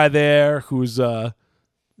another guy there who's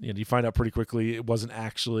you find out pretty quickly it wasn't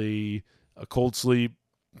actually a cold sleep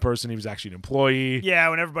person. He was actually an employee. Yeah,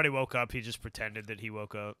 when everybody woke up, he just pretended that he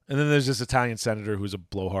woke up. And then there's this Italian senator who's a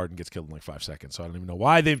blowhard and gets killed in like 5 seconds. So I don't even know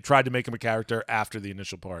why they've tried to make him a character after the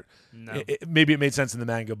initial part. No. Maybe it made sense in the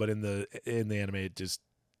manga, but in the anime,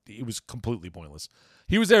 it was completely pointless.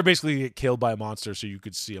 He was there basically to get killed by a monster, so you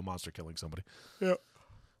could see a monster killing somebody. Yeah.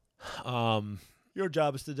 Your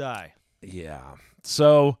job is to die. Yeah.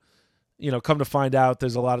 So, come to find out,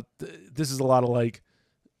 this is a lot of like,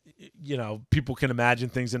 people can imagine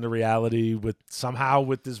things into reality with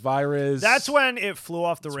this virus. That's when it flew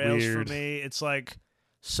off the rails weird. for me. It's like,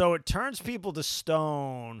 so it turns people to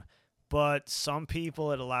stone, but some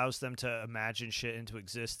people it allows them to imagine shit into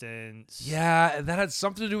existence. Yeah, and that had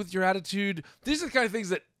something to do with your attitude. These are the kind of things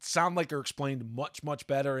that sound like are explained much, much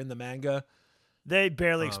better in the manga. They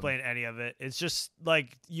barely explain any of it. It's just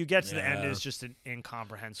like you get to the end, Yeah. it's just an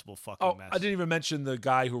incomprehensible fucking mess. I didn't even mention the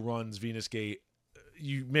guy who runs Venus Gate.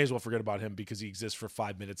 You may as well forget about him because he exists for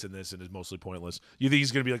 5 minutes in this and is mostly pointless. You think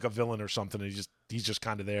he's going to be like a villain or something, and he's just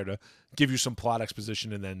kind of there to give you some plot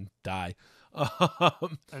exposition and then die.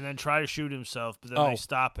 And then try to shoot himself, but then they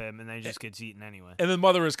stop him, and then he just gets eaten anyway. And then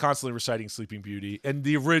Mother is constantly reciting Sleeping Beauty and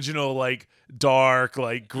the original like dark,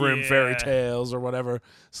 like grim fairy tales or whatever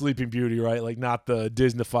Sleeping Beauty, right? Like not the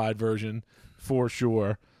Disney-fied version for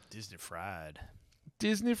sure. Disney fried.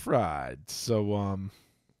 So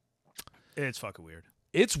It's fucking weird.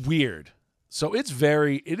 it's weird. So it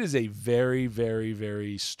is a very, very,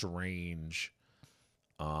 very strange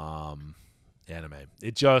anime.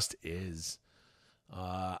 It just is.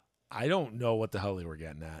 I don't know what the hell they were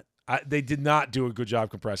getting at. They did not do a good job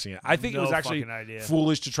compressing it. I think it was actually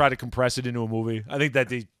foolish to try to compress it into a movie. I think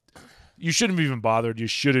that you shouldn't have even bothered. You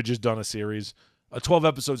should have just done a series, a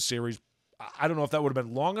 12-episode series. I don't know if that would have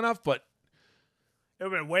been long enough, but it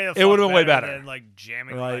would have been way better than like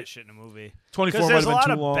jamming all that shit in a movie. 24 Because might have there's a been lot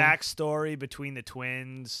too of long. backstory between the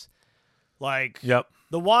twins. Like, Yep.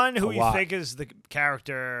 The one who A you lot. think is the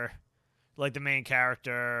character, like the main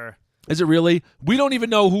character. Is it really? We don't even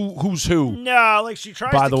know who's who. No, like she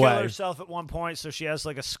tries By to the kill way. herself at one point, so she has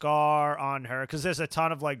like a scar on her. Because there's a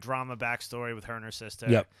ton of like drama backstory with her and her sister.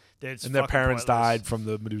 Yep. That's And their fucking parents pointless. died from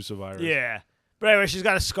the Medusa virus. Yeah. But anyway, she's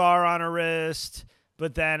got a scar on her wrist.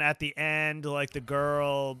 But then at the end, like the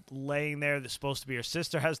girl laying there that's supposed to be her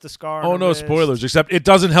sister has the scar on Oh, her no wrist. spoilers, except it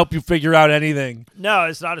doesn't help you figure out anything. No,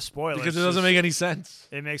 it's not a spoiler. Because It's it doesn't just- make any sense.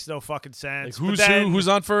 It makes no fucking Like, sense. who's but then, who? Who's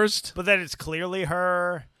on first? But then it's clearly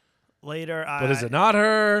her later. But is it not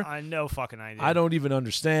her? I no fucking idea. I don't even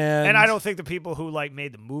understand. And I don't think the people who like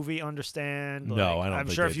made the movie understand. No, Like, I don't I'm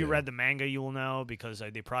think sure they if you do. read the manga, you will know because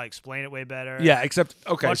they probably explain it way better. Yeah, except,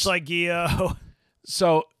 okay. Much like Gio.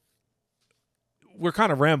 So we're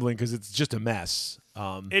kind of rambling because it's just a mess.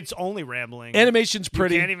 It's only rambling. Animation's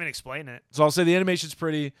pretty. You can't even explain it. So I'll say the animation's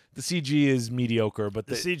pretty. The CG is mediocre, but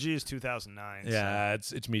The CG is 2009. so yeah,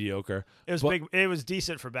 it's mediocre. it was but- big. It was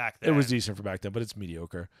decent for back then. It was decent for back then, but it's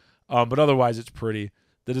mediocre. But otherwise, it's pretty.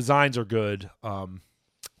 The designs are good.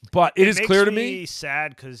 But it is makes clear to me.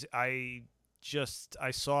 sad because I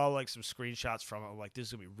saw like some screenshots from it. I'm like, this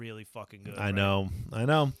is gonna be really fucking good. I right?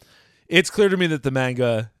 know. It's clear to me that the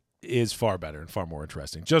manga is far better and far more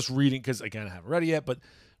interesting. Just reading, because again, I haven't read it yet, but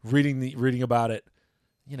reading about it,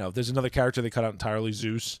 there's another character they cut out entirely,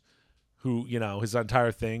 Zeus, who his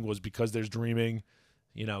entire thing was because there's dreaming.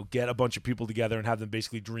 Get a bunch of people together and have them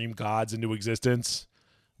basically dream gods into existence.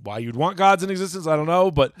 Why you'd want gods in existence, I don't know,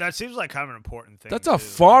 but That seems like kind of an important thing. that's a too.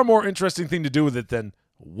 far more interesting thing to do with it than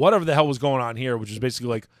whatever the hell was going on here, which is basically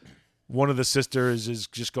like one of the sisters is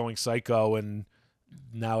just going psycho and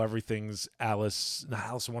now everything's Alice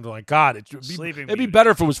in Wonderland. God, it'd Sleeping be Beauty. better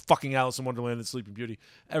if it was fucking Alice in Wonderland than Sleeping Beauty.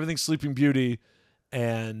 Everything's Sleeping Beauty,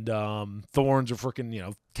 and thorns are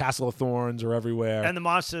freaking, Castle of Thorns are everywhere. And the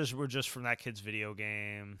monsters were just from that kid's video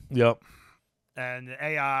game. Yep, And the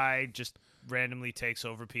AI just randomly takes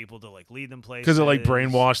over people to like lead them places. because it like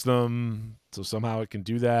brainwashed them, so somehow it can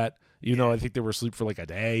do that. Even though I think they were asleep for like a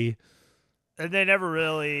day. And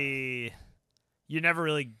you never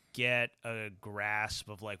really get a grasp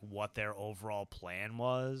of like what their overall plan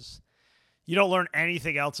was. You don't learn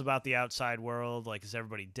anything else about the outside world. Like, is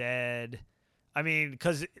everybody dead? I mean,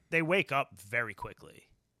 because they wake up very quickly.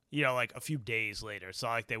 Like a few days later. It's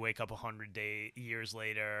not like they wake up 100 years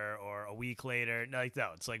later or a week later. No,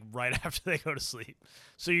 it's like right after they go to sleep.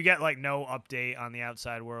 So you get like no update on the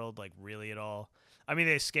outside world, like really at all. I mean,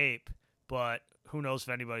 they escape, but who knows if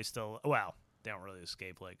anybody's still. Well, they don't really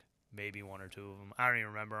escape. Like maybe one or two of them. I don't even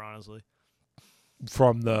remember honestly.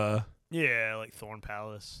 From the Yeah, like Thorn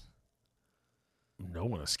Palace. no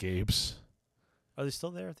one escapes. Are they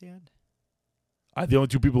still there at the end? The only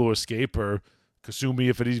two people who escape are Kasumi,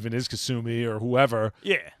 if it even is Kasumi, or whoever,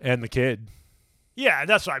 Yeah. and the kid. Yeah,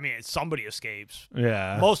 that's what I mean. Somebody escapes.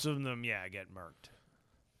 Yeah, Most of them, get murked.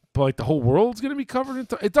 but like the whole world's gonna be covered in.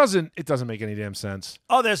 It doesn't make any damn sense.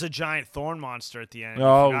 Oh, there's a giant thorn monster at the end.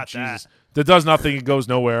 Oh Forgot Jesus, that. that does nothing. It goes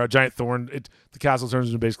nowhere. A giant thorn. The castle turns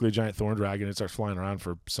into basically a giant thorn dragon. It starts flying around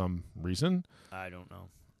for some reason. I don't know.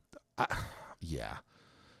 Yeah,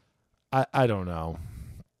 I don't know.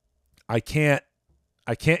 I can't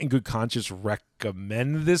in good conscience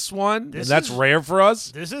recommend this one, and that's rare for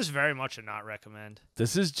us. This is very much a not recommend.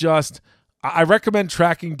 This is just, I recommend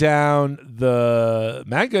tracking down the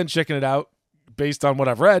manga and checking it out based on what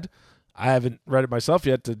I've read. I haven't read it myself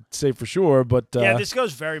yet to say for sure, but Yeah, this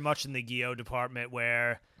goes very much in the Gyo department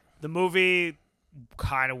where the movie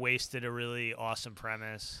kind of wasted a really awesome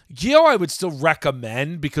premise. Gyo I would still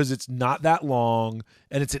recommend because it's not that long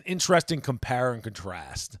and it's an interesting compare and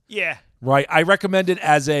contrast. Yeah. Right, I recommend it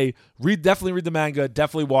as definitely read the manga,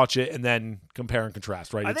 definitely watch it, and then compare and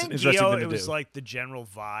contrast. Right, I it's think an interesting Gyo, thing to it was do. like the general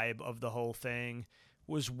vibe of the whole thing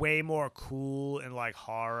was way more cool and like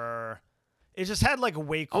horror. It just had like a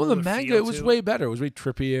way cooler The manga feel it was to way better. It was way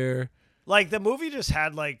trippier. Like the movie just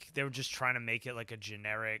had like they were just trying to make it like a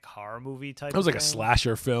generic horror movie type. It was like a thing.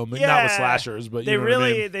 slasher film, not with Yeah. slashers, but They you know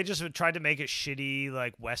really what I mean? they just tried to make it shitty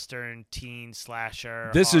like Western teen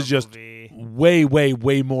slasher. This horror is just movie.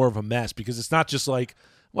 way more of a mess because it's not just like,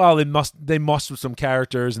 well, they must with some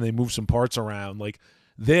characters and they move some parts around. Like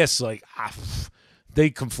this, they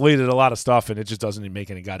conflated a lot of stuff and it just doesn't even make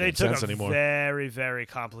any goddamn They took sense a anymore. very, very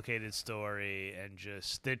complicated story and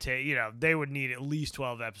just they would need at least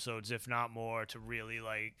 12 episodes, if not more, to really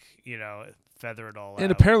feather it all out. And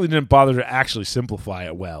apparently didn't bother to actually simplify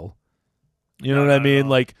it well. You know No, what I not at mean? all.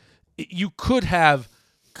 Like you could have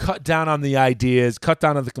cut down on the ideas, cut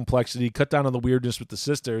down on the complexity, cut down on the weirdness with the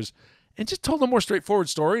sisters, and just told a more straightforward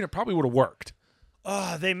story, and it probably would have worked.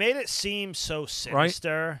 They made it seem so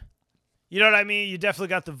sinister. You know what I mean? You definitely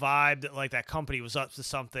got the vibe that like that company was up to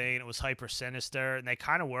something. It was hyper sinister, and they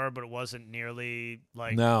kind of were, but it wasn't nearly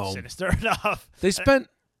like sinister enough. They spent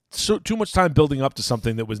too much time building up to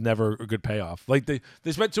something that was never a good payoff. Like they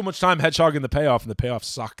spent too much time hedgehogging the payoff, and the payoff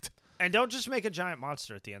sucked. And don't just make a giant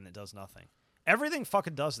monster at the end that does nothing. Everything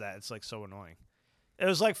fucking does that. It's like so annoying. It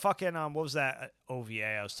was like fucking what was that OVA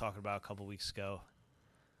I was talking about a couple weeks ago?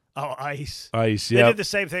 Oh, Ice. Ice, They yeah. did the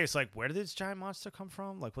same thing. It's like, where did this giant monster come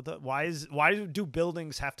from? Like, what the? Why do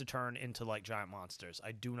buildings have to turn into like giant monsters?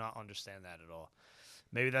 I do not understand that at all.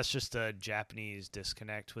 Maybe that's just a Japanese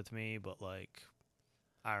disconnect with me, but like,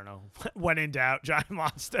 I don't know. When in doubt, giant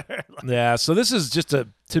monster. Like, yeah. So this is just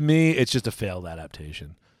to me, it's just a failed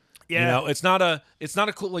adaptation. yeah, You know, it's not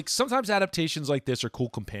a cool, like sometimes adaptations like this are cool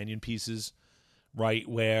companion pieces, right?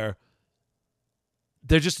 Where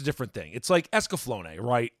they're just a different thing. It's like Escaflowne,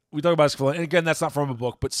 right? We talk about Escaflowne, and again, that's not from a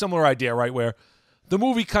book, but similar idea, right? Where the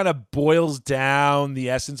movie kind of boils down the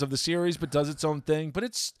essence of the series, but does its own thing. But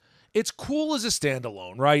it's cool as a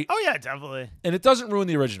standalone, right? Oh yeah, definitely. And it doesn't ruin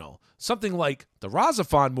the original. Something like the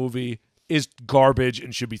Razafon movie is garbage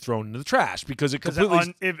and should be thrown into the trash because it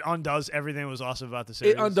completely it undoes everything that was awesome about the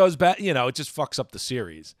series. it undoes bad. You know, it just fucks up the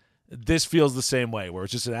series. This feels the same way, where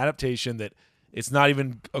it's just an adaptation that. It's not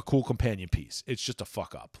even a cool companion piece. It's just a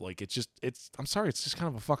fuck up. Like I'm sorry, it's just kind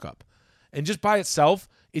of a fuck up. And just by itself,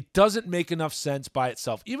 it doesn't make enough sense by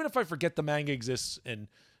itself. Even if I forget the manga exists and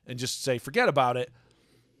just say forget about it,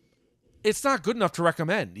 it's not good enough to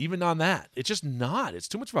recommend, even on that. It's just not. It's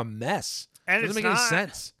too much of a mess. And it doesn't it's make not, any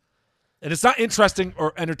sense. And it's not interesting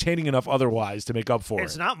or entertaining enough otherwise to make up for it.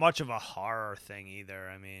 It's not much of a horror thing either.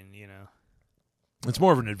 I mean, you know. It's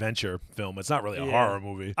more of an adventure film. It's not really a horror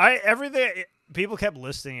movie. People kept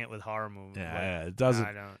listing it with horror movie. Yeah, it doesn't.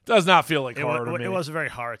 I don't. Does not feel like horror to me. It wasn't very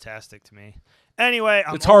horror-tastic to me. Anyway,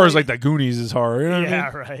 it's horror is like the Goonies is horror. You know what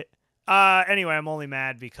I mean? right. Anyway, I'm only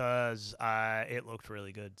mad because it looked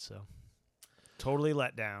really good. So totally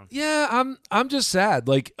let down. Yeah, I'm just sad.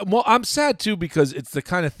 Like, well, I'm sad too because it's the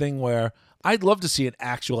kind of thing where I'd love to see an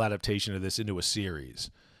actual adaptation of this into a series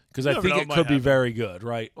because I think it could be very good,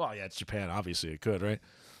 right? Well, yeah, it's Japan. Obviously, it could, right?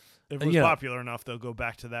 If it was popular enough, they'll go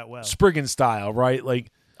back to that well. Spriggan style, right? Like,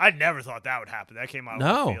 I never thought that would happen. That came out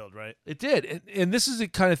of the field, right? It did. And this is the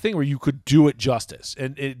kind of thing where you could do it justice,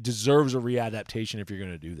 and it deserves a readaptation if you're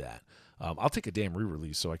going to do that. I'll take a damn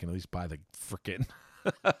re-release so I can at least buy the frickin'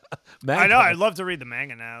 manga. I know. I'd love to read the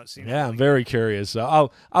manga now. It seems I'm very curious.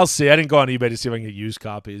 So I'll see. I didn't go on eBay to see if I can get used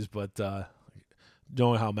copies, but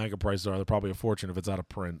knowing how manga prices are, they're probably a fortune if it's out of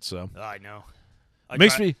print. So I know. I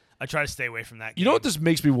try to stay away from that. You know what this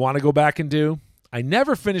makes me want to go back and do? I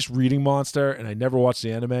never finished reading Monster, and I never watched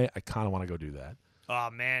the anime. I kind of want to go do that. Oh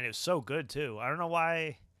man, it was so good too. I don't know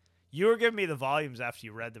why. You were giving me the volumes after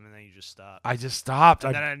you read them, and then you just stopped. I just stopped.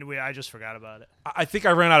 And then I just forgot about it. I think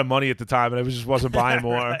I ran out of money at the time, and I just wasn't buying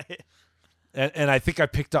more. Right. And I think I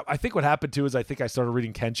picked up. I think what happened too is I think I started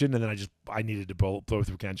reading Kenshin, and then I needed to blow through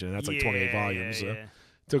Kenshin, and that's like 28 volumes. So it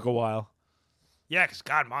took a while. Yeah, because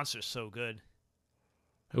God, Monster's so good.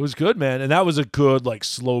 It was good, man, and that was a good like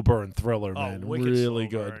slow burn thriller, man. Wicked really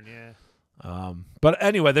slow good. Burn, yeah. But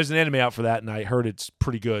anyway, there's an anime out for that, and I heard it's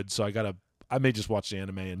pretty good. So I may just watch the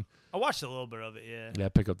anime and. I watched a little bit of it, yeah. Yeah,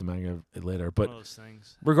 pick up the manga later. But one of those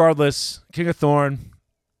things. Regardless, King of Thorn.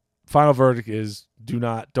 Final verdict is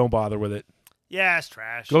don't bother with it. Yeah, it's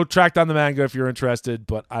trash. Go track down the manga if you're interested,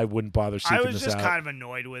 but I wouldn't bother seeking this out. I was just kind of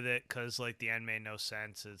annoyed with it because like the end made no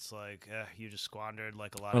sense. It's like you just squandered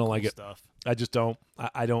like a lot of cool stuff. I just don't.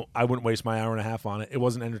 I don't. I wouldn't waste my hour and a half on it. It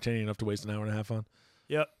wasn't entertaining enough to waste an hour and a half on.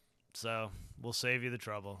 Yep. So we'll save you the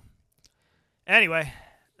trouble. Anyway,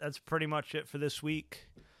 that's pretty much it for this week.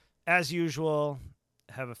 As usual,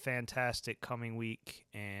 have a fantastic coming week,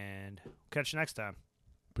 and catch you next time.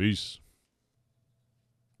 Peace.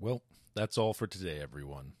 Well, that's all for today,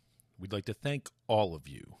 everyone. We'd like to thank all of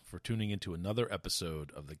you for tuning into another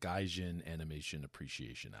episode of the Gaijin Animation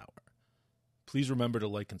Appreciation Hour. Please remember to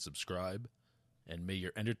like and subscribe, and may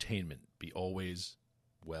your entertainment be always,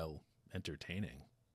 well, entertaining.